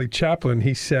Charlie Chaplin.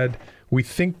 He said, "We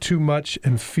think too much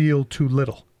and feel too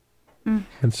little."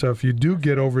 And so if you do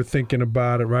get overthinking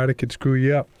about it, right, it could screw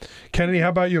you up. Kennedy, how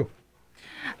about you?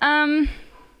 I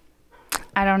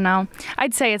don't know.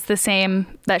 I'd say it's the same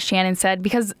that Shannon said,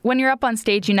 because when you're up on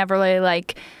stage, you never really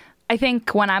I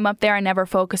think when I'm up there, I never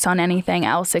focus on anything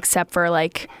else except for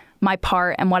my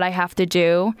part and what I have to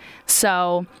do.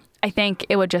 So I think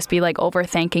it would just be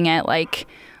overthinking it.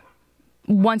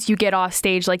 Once you get off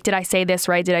stage, did I say this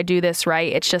right? Did I do this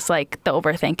right? It's just the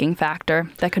overthinking factor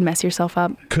that could mess yourself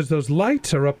up. Because those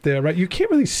lights are up there, right? You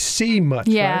can't really see much,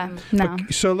 yeah, right? No.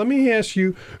 So let me ask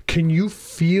you, can you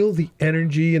feel the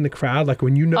energy in the crowd?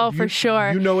 When you know, for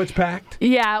sure. You know it's packed?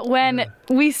 Yeah, when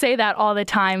we say that all the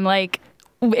time,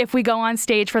 if we go on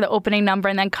stage for the opening number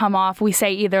and then come off, we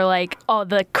say either oh,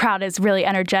 the crowd is really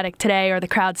energetic today, or the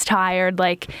crowd's tired,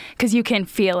 because you can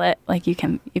feel it. You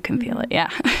can feel it,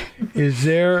 yeah. Is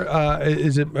there, are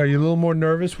you a little more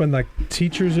nervous when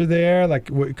teachers are there?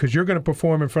 Because you're going to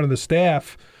perform in front of the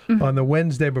staff on the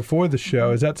Wednesday before the show.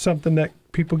 Is that something that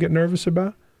people get nervous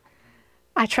about?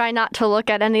 I try not to look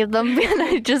at any of them, and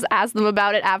I just ask them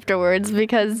about it afterwards,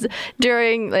 because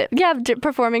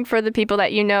performing for the people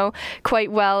that you know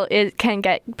quite well, it can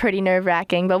get pretty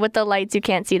nerve-wracking. But with the lights, you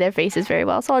can't see their faces very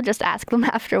well, so I'll just ask them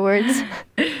afterwards.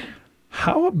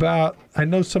 How about, I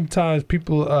know sometimes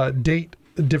people date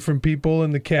different people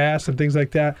in the cast and things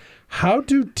like that. How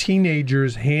do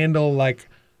teenagers handle like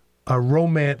a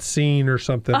romance scene or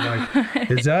something?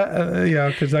 Like, is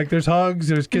that because like there's hugs,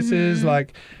 there's kisses,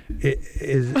 like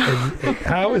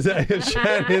how is that?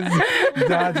 Shannon's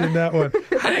dodging that one,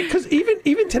 because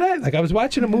even today, like I was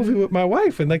watching a movie with my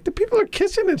wife and like the people are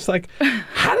kissing. It's like,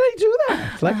 how do they do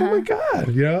that? It's like, oh my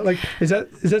god, like is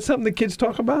that something the kids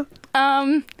talk about?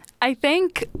 I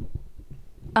think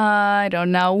I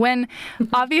don't know. When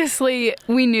obviously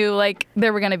we knew like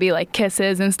there were going to be like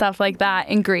kisses and stuff like that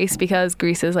in Grease, because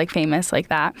Grease is like famous like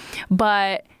that.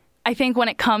 But I think when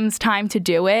it comes time to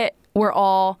do it, we're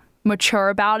all mature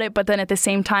about it. But then at the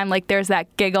same time, like there's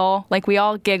that giggle, like we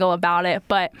all giggle about it,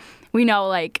 but we know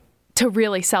like to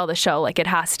really sell the show, like it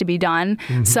has to be done.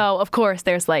 Mm-hmm. So of course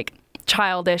there's like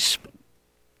childish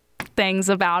things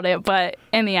about it, but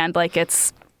in the end, like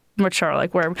it's mature,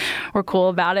 like we're cool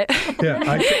about it.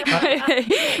 Yeah.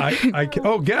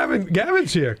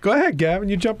 Gavin's here. Go ahead, Gavin.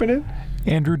 You jumping in?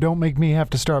 Andrew, don't make me have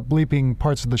to start bleeping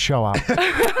parts of the show out.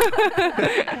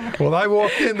 Well, I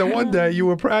walked in the one day you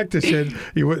were practicing.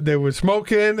 They were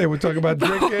smoking. They were talking about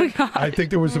drinking. I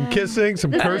think there was some kissing,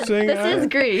 some cursing. This is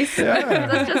Grease. Yeah.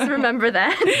 Let's just remember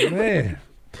that. Man.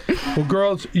 Well,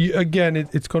 girls, again,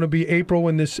 it's going to be April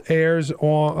when this airs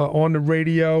on the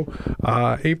radio.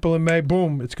 April and May,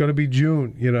 boom, it's going to be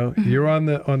June. You're on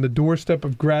the doorstep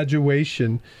of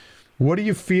graduation. What are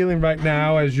you feeling right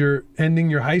now as you're ending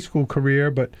your high school career,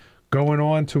 but going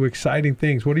on to exciting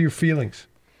things? What are your feelings?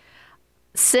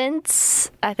 Since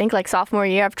I think like sophomore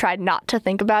year, I've tried not to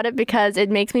think about it, because it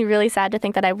makes me really sad to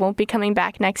think that I won't be coming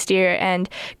back next year and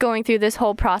going through this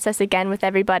whole process again with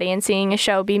everybody and seeing a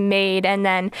show be made and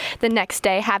then the next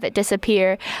day have it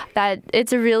disappear. That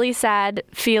it's a really sad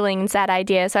feeling, sad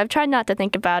idea. So I've tried not to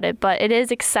think about it, but it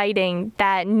is exciting,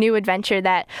 that new adventure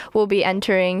that we'll be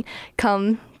entering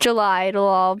come July. It'll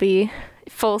all be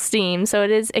full steam. So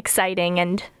it is exciting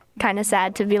and kind of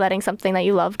sad to be letting something that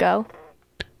you love go.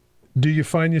 Do you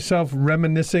find yourself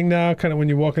reminiscing now, kind of when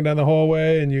you're walking down the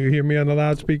hallway and you hear me on the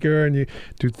loudspeaker, and you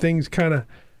do things kind of,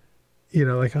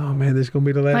 like, oh man, this is going to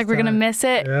be the last like we're going to miss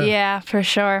it? Yeah, for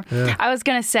sure. Yeah. I was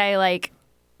going to say, like,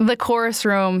 the chorus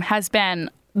room has been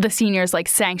the seniors' like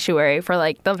sanctuary for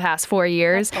like the past 4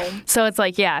 years. So it's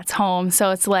like, yeah, it's home.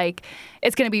 So it's like,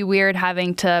 it's going to be weird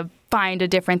having to find a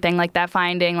different thing like that,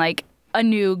 finding like a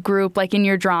new group, like in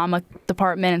your drama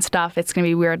department and stuff. It's going to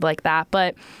be weird like that.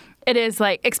 But it is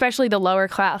like, especially the lower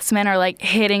classmen are like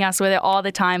hitting us with it all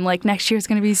the time. Like, next year's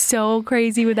going to be so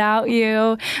crazy without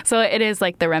you. So it is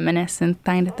like the reminiscent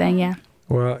kind of thing. Yeah.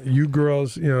 Well, you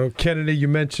girls, Kennedy, you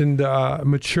mentioned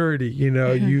maturity.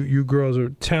 You girls are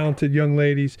talented young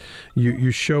ladies. You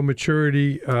show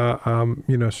maturity. So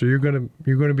you're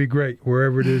gonna be great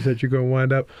wherever it is that you're gonna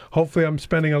wind up. Hopefully, I'm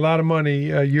spending a lot of money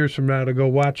years from now to go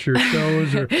watch your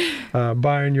shows or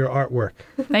buying your artwork.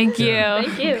 Thank you.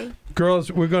 Thank you.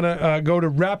 Girls, we're going to go to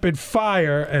rapid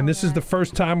fire, and this is the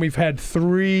first time we've had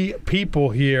 3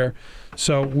 people here.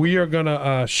 So we are going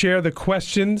to share the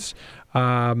questions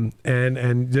and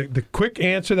the quick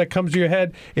answer that comes to your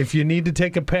head. If you need to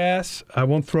take a pass, I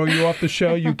won't throw you off the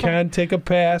show. You can take a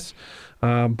pass.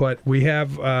 But we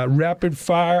have rapid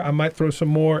fire. I might throw some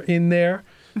more in there.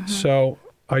 Mm-hmm. So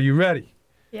are you ready?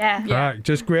 Yeah. All right,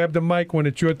 just grab the mic when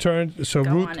it's your turn. So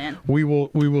Go Ruth, on in. we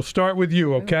will start with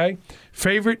you, okay?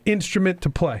 Favorite instrument to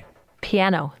play?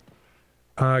 Piano.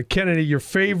 Kennedy, your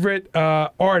favorite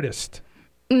artist?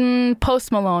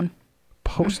 Post Malone.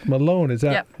 Post Malone, is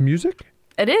that music?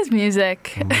 It is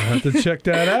music. I'll have to check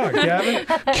that out. Gavin,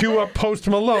 cue up Post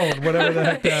Malone, whatever the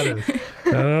heck that is.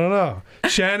 I don't know.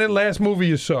 Shannon, last movie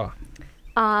you saw?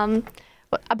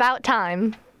 About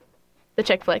Time, the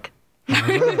chick flick.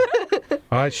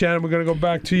 All right, Shannon, we're going to go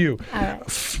back to you. All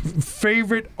right.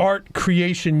 Favorite art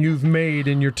creation you've made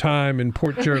in your time in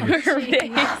Port Jervis?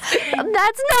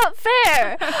 That's not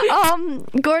fair.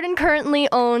 Gordon currently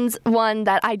owns one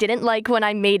that I didn't like when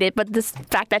I made it, but the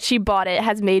fact that she bought it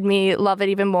has made me love it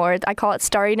even more. I call it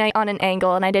Starry Night on an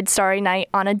angle, and I did Starry Night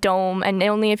on a dome, and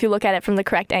only if you look at it from the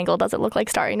correct angle does it look like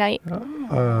Starry Night.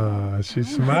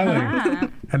 She's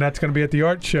smiling. And that's going to be at the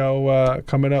art show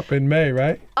coming up in May,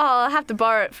 right? Oh, I'll have to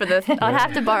borrow it for the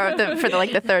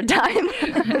the third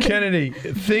time. Kennedy,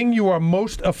 thing you are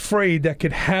most afraid that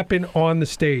could happen on the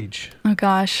stage? Oh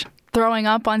gosh. throwing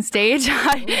up on stage.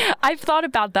 I've thought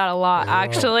about that a lot,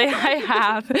 actually. I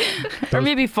have. Or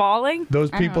maybe falling.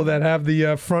 Those people that have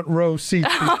the front row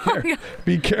seats,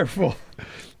 be careful.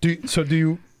 Do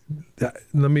you?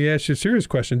 Let me ask you a serious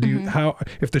question. Do you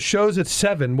if the show's at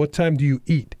 7, what time do you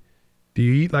eat? Do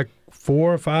you eat like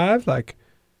 4 or 5? Like,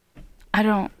 I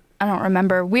don't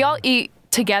remember. We all eat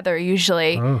together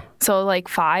usually. Oh. So like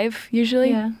 5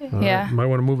 usually. Yeah. Might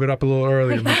want to move it up a little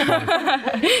earlier.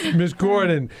 Miss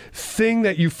Gordon, thing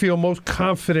that you feel most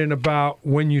confident about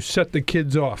when you set the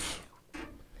kids off.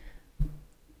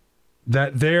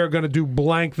 That they're going to do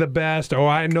blank the best. Oh,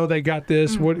 I know they got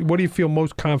this. What do you feel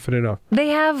most confident of? They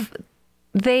have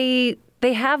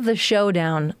the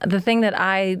showdown. The thing that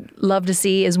I love to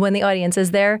see is when the audience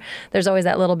is there, there's always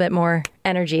that little bit more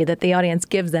energy that the audience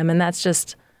gives them, and that's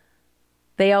just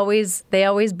they always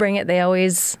bring it. They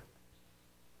always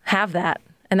have that,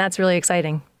 and that's really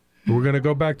exciting. We're going to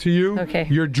go back to you. Okay.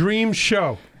 Your dream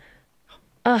show.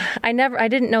 I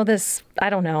didn't know this. I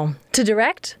don't know. To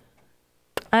direct?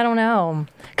 I don't know.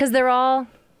 Because they're all,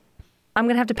 I'm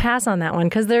going to have to pass on that one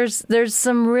because there's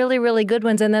some really, really good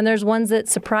ones. And then there's ones that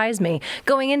surprise me.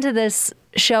 Going into this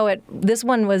show, this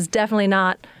one was definitely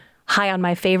not high on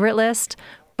my favorite list,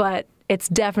 but it's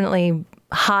definitely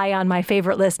high on my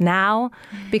favorite list now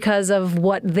because of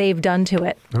what they've done to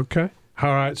it. Okay.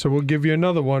 All right. So we'll give you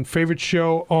another one. Favorite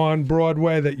show on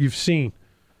Broadway that you've seen?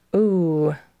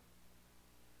 Ooh.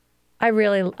 I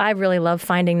really love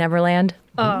Finding Neverland.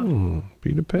 Ooh,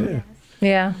 Peter Pan.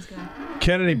 Yeah.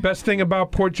 Kennedy, best thing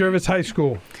about Port Jervis High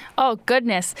School? Oh,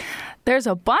 goodness. There's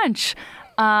a bunch.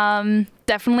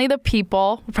 Definitely the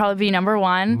people would probably be number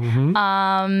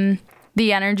one.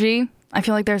 The energy. I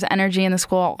feel like there's energy in the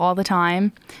school all the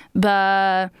time.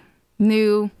 The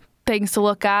new things to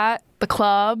look at. The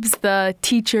clubs. The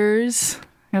teachers.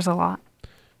 There's a lot.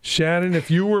 Shannon,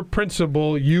 if you were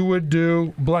principal, you would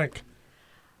do blank.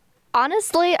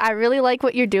 Honestly, I really like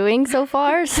what you're doing so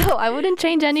far, so I wouldn't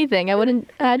change anything. I wouldn't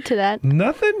add to that.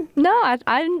 Nothing? No,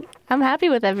 I'm happy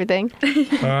with everything.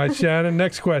 All right, Shannon,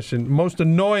 next question. Most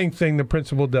annoying thing the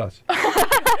principal does?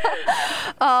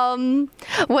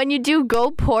 When you do go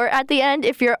port at the end,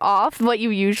 if you're off, what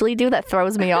you usually do, that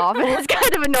throws me off, and it's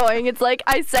kind of annoying. It's like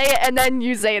I say it and then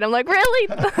you say it. I'm like, really?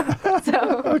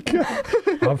 So. Okay,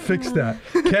 I'll fix that.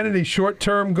 Kennedy,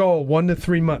 short-term goal, 1 to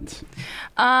 3 months.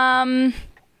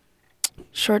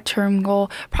 Short-term goal,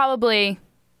 probably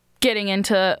getting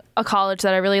into a college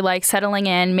that I really like, settling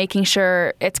in, making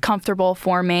sure it's comfortable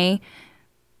for me,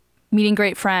 meeting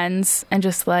great friends, and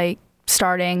just like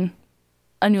starting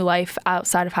a new life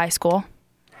outside of high school.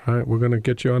 All right, we're going to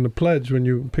get you on the pledge when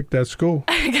you pick that school.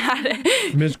 I got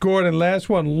it. Ms. Gordon, last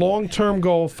one, long-term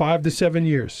goal, 5 to 7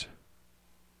 years.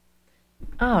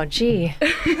 Oh, gee.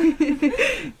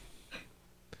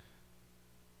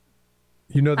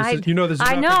 You know this is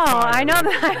I rapid know fire.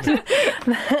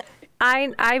 that.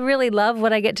 I really love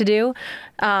what I get to do.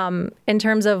 In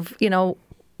terms of,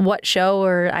 what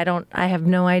show I have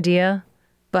no idea,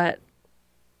 but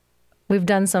we've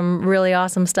done some really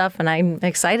awesome stuff and I'm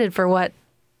excited for what,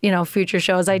 future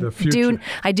shows. I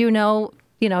do know,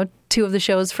 2 of the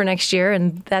shows for next year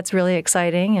and that's really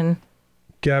exciting and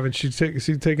Gavin, she's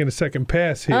taking a second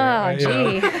pass here. Oh,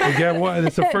 gee. Again,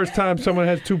 it's the first time someone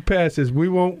has 2 passes. We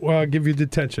won't give you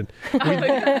detention.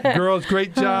 Girls,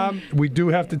 great job. We do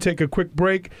have to take a quick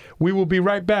break. We will be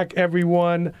right back,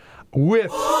 everyone,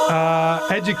 with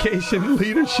Education,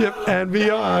 Leadership, and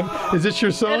Beyond. Is this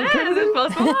your song, Kennedy? It's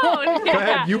Post Malone. Go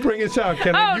ahead. You bring us out,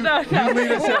 Kennedy. You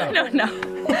lead us out. No.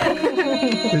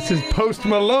 This is Post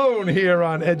Malone here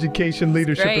on Education,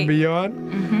 Leadership, and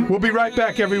Beyond. We'll be right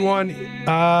back, everyone.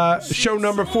 Show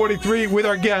number 43 with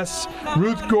our guests,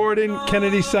 Ruth Gordon,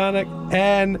 Kennedy Sonic,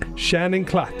 and Shannon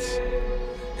Klatz.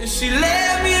 And she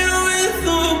left me with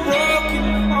a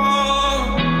broken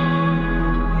heart.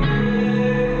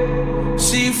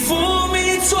 She fooled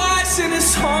me twice and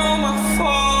it's all my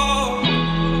fault.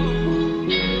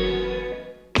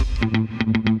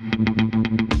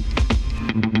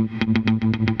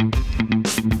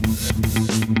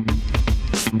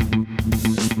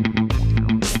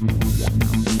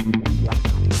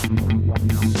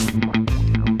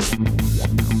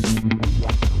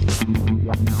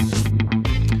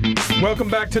 Welcome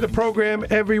back to the program,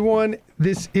 everyone.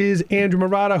 This is Andrew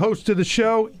Marotta, host of the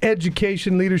show,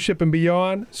 Education, Leadership, and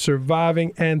Beyond,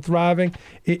 Surviving and Thriving.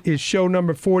 It is show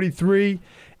number 43,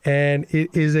 and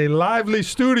it is a lively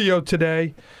studio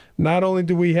today. Not only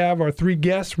do we have our 3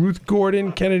 guests, Ruth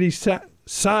Gordon, Kennedy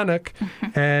Sonic,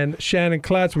 and Shannon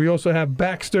Klatz, we also have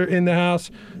Baxter in the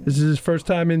house. This is his first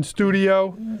time in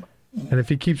studio. And if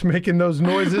he keeps making those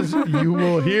noises, you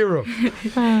will hear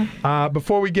him.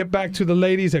 Before we get back to the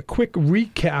ladies, a quick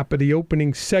recap of the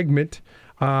opening segment.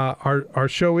 Our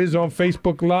show is on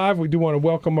Facebook Live. We do want to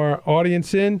welcome our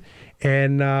audience in.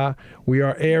 And we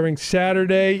are airing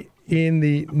Saturday in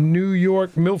the New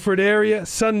York, Milford area,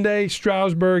 Sunday,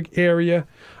 Stroudsburg area.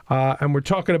 And we're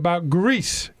talking about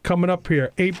Grease coming up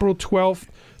here, April 12th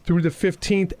through the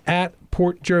 15th at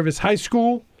Port Jervis High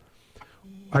School.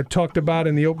 I talked about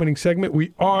in the opening segment,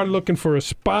 we are looking for a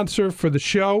sponsor for the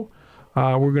show.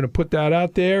 We're going to put that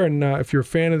out there, and if you're a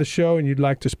fan of the show and you'd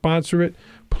like to sponsor it,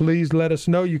 please let us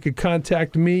know. You can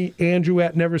contact me, Andrew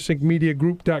at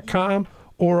NeverSinkMediaGroup.com,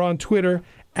 or on Twitter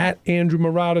at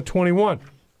AndrewMurata21.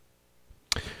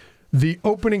 The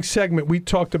opening segment, we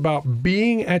talked about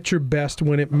being at your best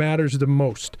when it matters the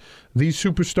most. These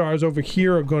superstars over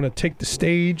here are going to take the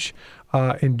stage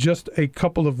in just a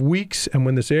couple of weeks, and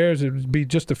when this airs, it will be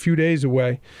just a few days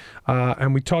away.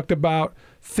 And we talked about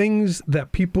things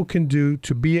that people can do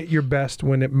to be at your best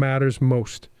when it matters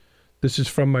most. This is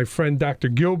from my friend Dr.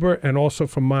 Gilbert, and also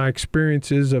from my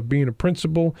experiences of being a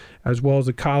principal as well as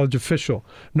a college official.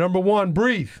 Number one,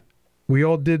 breathe. We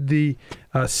all did the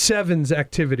sevens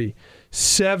activity.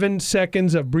 7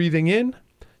 seconds of breathing in,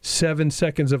 7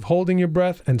 seconds of holding your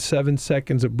breath, and 7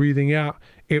 seconds of breathing out.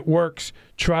 It works.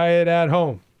 Try it at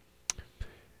home.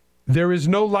 There is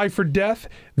no life or death.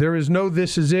 There is no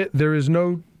this is it. There is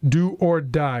no do or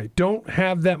die. Don't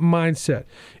have that mindset.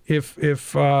 If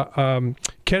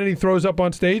Kennedy throws up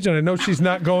on stage, and I know she's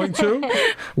not going to,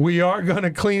 we are going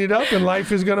to clean it up, and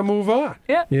life is going to move on.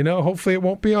 Yeah. You know, hopefully it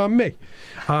won't be on me.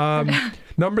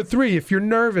 Number three, if you're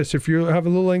nervous, if you have a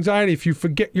little anxiety, if you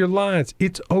forget your lines,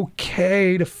 it's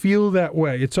okay to feel that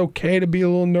way. It's okay to be a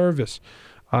little nervous.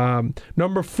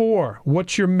 Number four,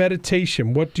 what's your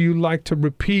meditation? What do you like to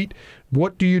repeat?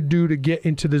 What do you do to get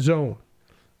into the zone?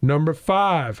 Number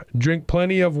five, drink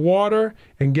plenty of water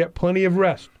and get plenty of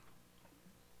rest.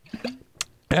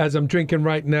 As I'm drinking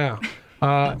right now,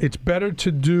 it's better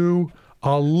to do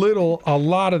a little a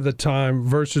lot of the time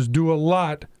versus do a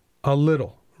lot a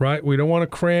little, right? We don't want to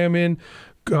cram in.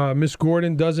 Miss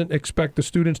Gordon doesn't expect the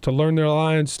students to learn their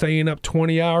lines, staying up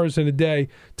 20 hours in a day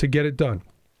to get it done.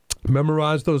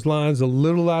 Memorize those lines a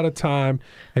little at a time,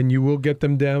 and you will get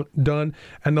them done.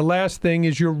 And the last thing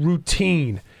is your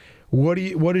routine. What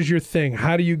is your thing?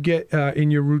 How do you get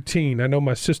in your routine? I know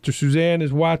my sister Suzanne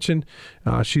is watching.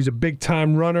 She's a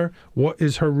big-time runner. What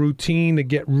is her routine to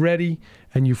get ready?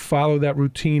 And you follow that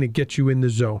routine, it gets you in the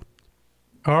zone.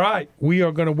 All right, we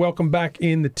are going to welcome back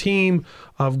in the team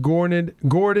of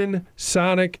Gordon,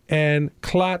 Sonic, and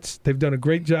Klotz. They've done a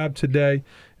great job today.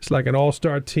 It's like an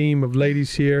all-star team of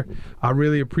ladies here. I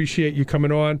really appreciate you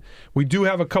coming on. We do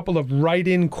have a couple of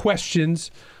write-in questions.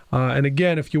 And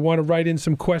again, if you want to write in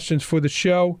some questions for the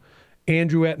show,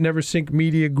 Andrew at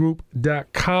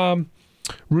NeverSinkMediaGroup.com.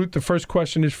 Ruth, the first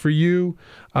question is for you.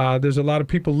 There's a lot of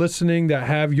people listening that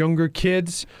have younger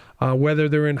kids, whether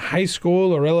they're in high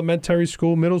school or elementary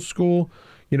school, middle school.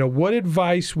 You know, what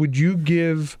advice would you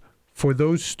give for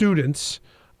those students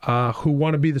who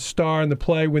want to be the star in the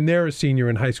play when they're a senior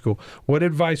in high school? What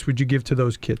advice would you give to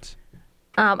those kids?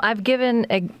 I've given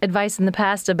advice in the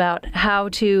past about how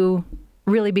to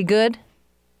really be good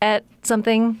at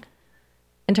something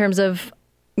in terms of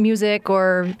music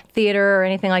or theater or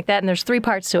anything like that. And there's 3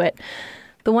 parts to it.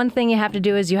 The one thing you have to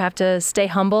do is you have to stay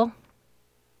humble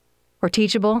or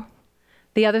teachable.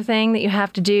 The other thing that you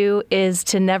have to do is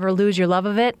to never lose your love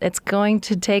of it. It's going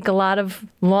to take a lot of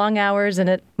long hours, and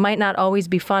it might not always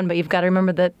be fun, but you've got to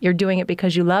remember that you're doing it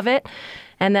because you love it.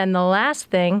 And then the last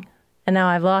thing, and now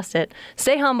I've lost it,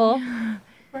 stay humble.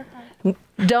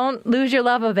 Don't lose your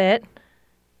love of it.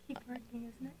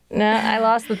 No, I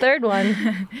lost the third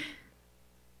one.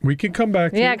 We can come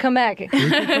back to Yeah, it. come back. We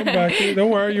can come back to it. Don't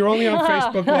worry, you're only on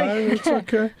Facebook Live. It's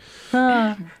okay.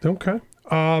 Okay.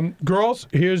 Girls,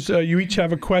 here's you each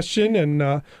have a question, and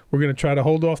we're going to try to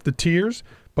hold off the tears.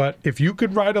 But if you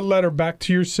could write a letter back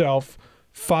to yourself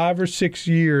 5 or 6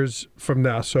 years from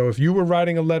now, so if you were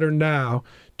writing a letter now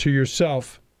to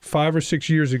yourself 5 or 6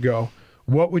 years ago,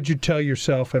 what would you tell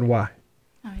yourself and why?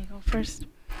 Let me go first.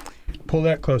 Pull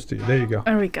that close to you. There you go.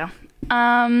 There we go.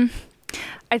 I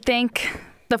think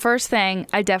the first thing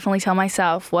I definitely tell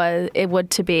myself would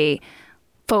be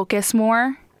focus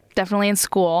more, definitely in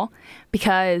school,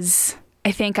 because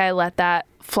I think I let that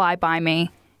fly by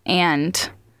me, and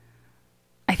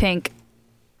I think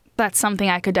that's something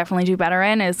I could definitely do better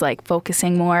in, is like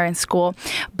focusing more in school.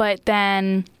 But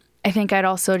then I think I'd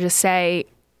also just say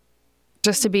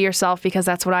just to be yourself, because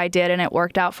that's what I did and it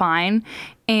worked out fine,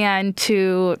 and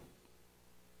to,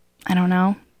 I don't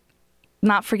know,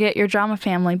 not forget your drama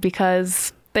family,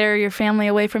 because they're your family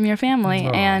away from your family,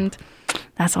 and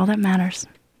that's all that matters.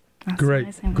 That's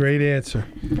Great answer.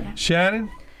 Yeah. Shannon?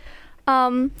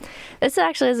 This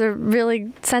actually is a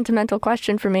really sentimental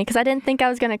question for me because I didn't think I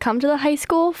was going to come to the high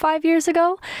school 5 years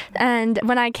ago. And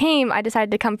when I came, I decided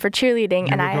to come for cheerleading.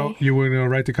 You were going to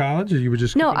right to college, or you were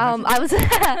just... No, I was...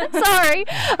 sorry.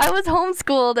 I was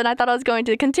homeschooled, and I thought I was going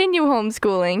to continue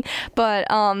homeschooling. But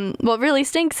what really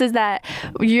stinks is that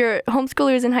your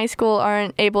homeschoolers in high school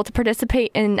aren't able to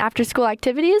participate in after-school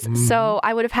activities. Mm-hmm. So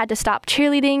I would have had to stop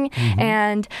cheerleading,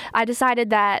 and I decided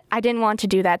that I didn't want to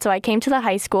do that. So I came to the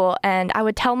high school, and I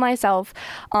would tell myself,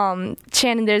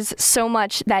 Shannon, there's so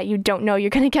much that you don't know you're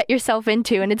going to get yourself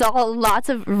into, and it's all lots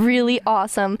of really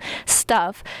awesome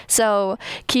stuff. So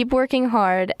keep working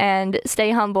hard and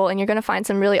stay humble, and you're going to find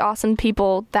some really awesome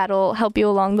people that'll help you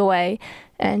along the way,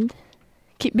 and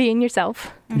keep being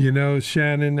yourself. You know,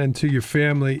 Shannon, and to your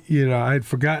family, you know, I had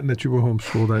forgotten that you were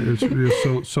homeschooled.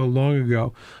 It was so long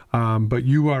ago. But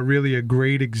you are really a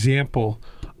great example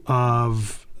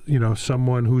of, you know,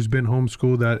 someone who's been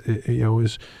homeschooled that, you know,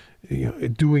 is, you know,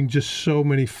 doing just so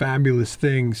many fabulous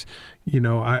things. You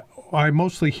know, I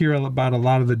mostly hear about a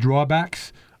lot of the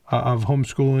drawbacks of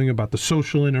homeschooling, about the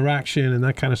social interaction and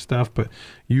that kind of stuff. But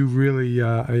you really, you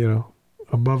know,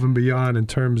 above and beyond in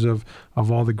terms of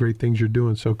all the great things you're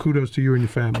doing. So kudos to you and your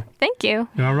family. Thank you.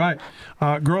 All right.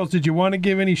 Girls, did you want to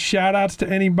give any shout outs to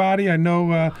anybody? I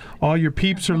know all your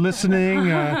peeps are listening.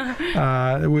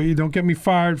 Don't get me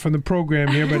fired from the program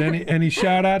here, but any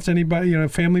shout outs? Anybody, you know,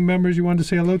 family members you wanted to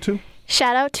say hello to?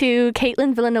 Shout out to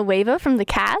Caitlin Villanueva from the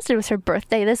cast. It was her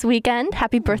birthday this weekend.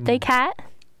 Happy birthday, Kat.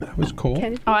 That was cool.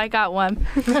 Oh, I got one.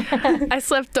 I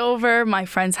slept over my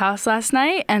friend's house last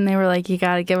night, and they were like, you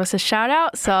got to give us a shout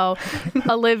out. So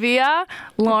Olivia,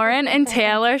 Lauren, and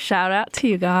Taylor, shout out to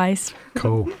you guys.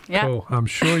 Cool. Yeah. Cool. I'm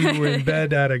sure you were in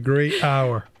bed at a great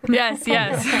hour. Yes.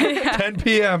 10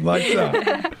 p.m. lights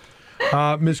up.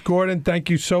 Miss Gordon, thank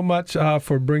you so much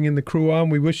for bringing the crew on.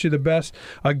 We wish you the best.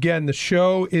 Again, the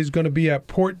show is going to be at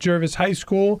Port Jervis High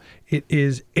School. It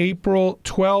is April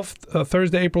 12th,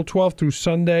 Thursday, April 12th through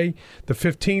Sunday, the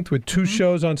 15th, with two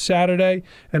shows on Saturday.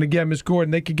 And again, Miss Gordon,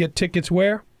 they could get tickets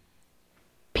where?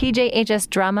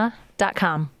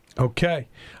 pjhsdrama.com. Okay.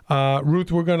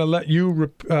 Ruth, we're going to let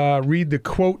you read the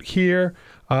quote here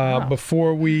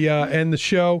before we end the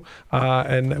show.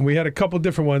 And we had a couple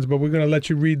different ones, but we're going to let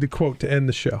you read the quote to end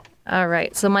the show. All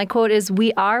right. So my quote is,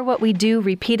 "We are what we do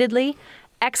repeatedly.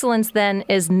 Excellence, then,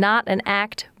 is not an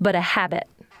act, but a habit."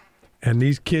 And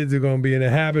these kids are going to be in the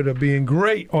habit of being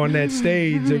great on that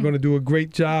stage. They're going to do a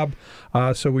great job.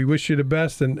 So we wish you the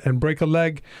best and break a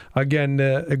leg. Again,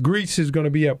 Grease is going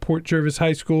to be at Port Jervis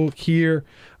High School here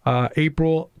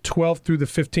April 12th through the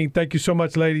 15th. Thank you so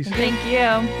much, ladies. Thank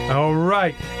you. All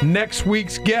right. Next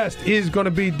week's guest is going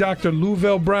to be Dr.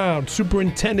 Louvel Brown,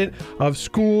 Superintendent of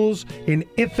Schools in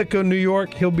Ithaca, New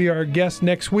York. He'll be our guest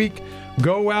next week.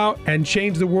 Go out and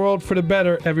change the world for the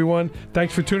better, everyone.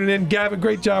 Thanks for tuning in. Gavin,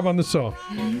 great job on the song.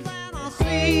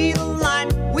 See the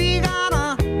light, we gotta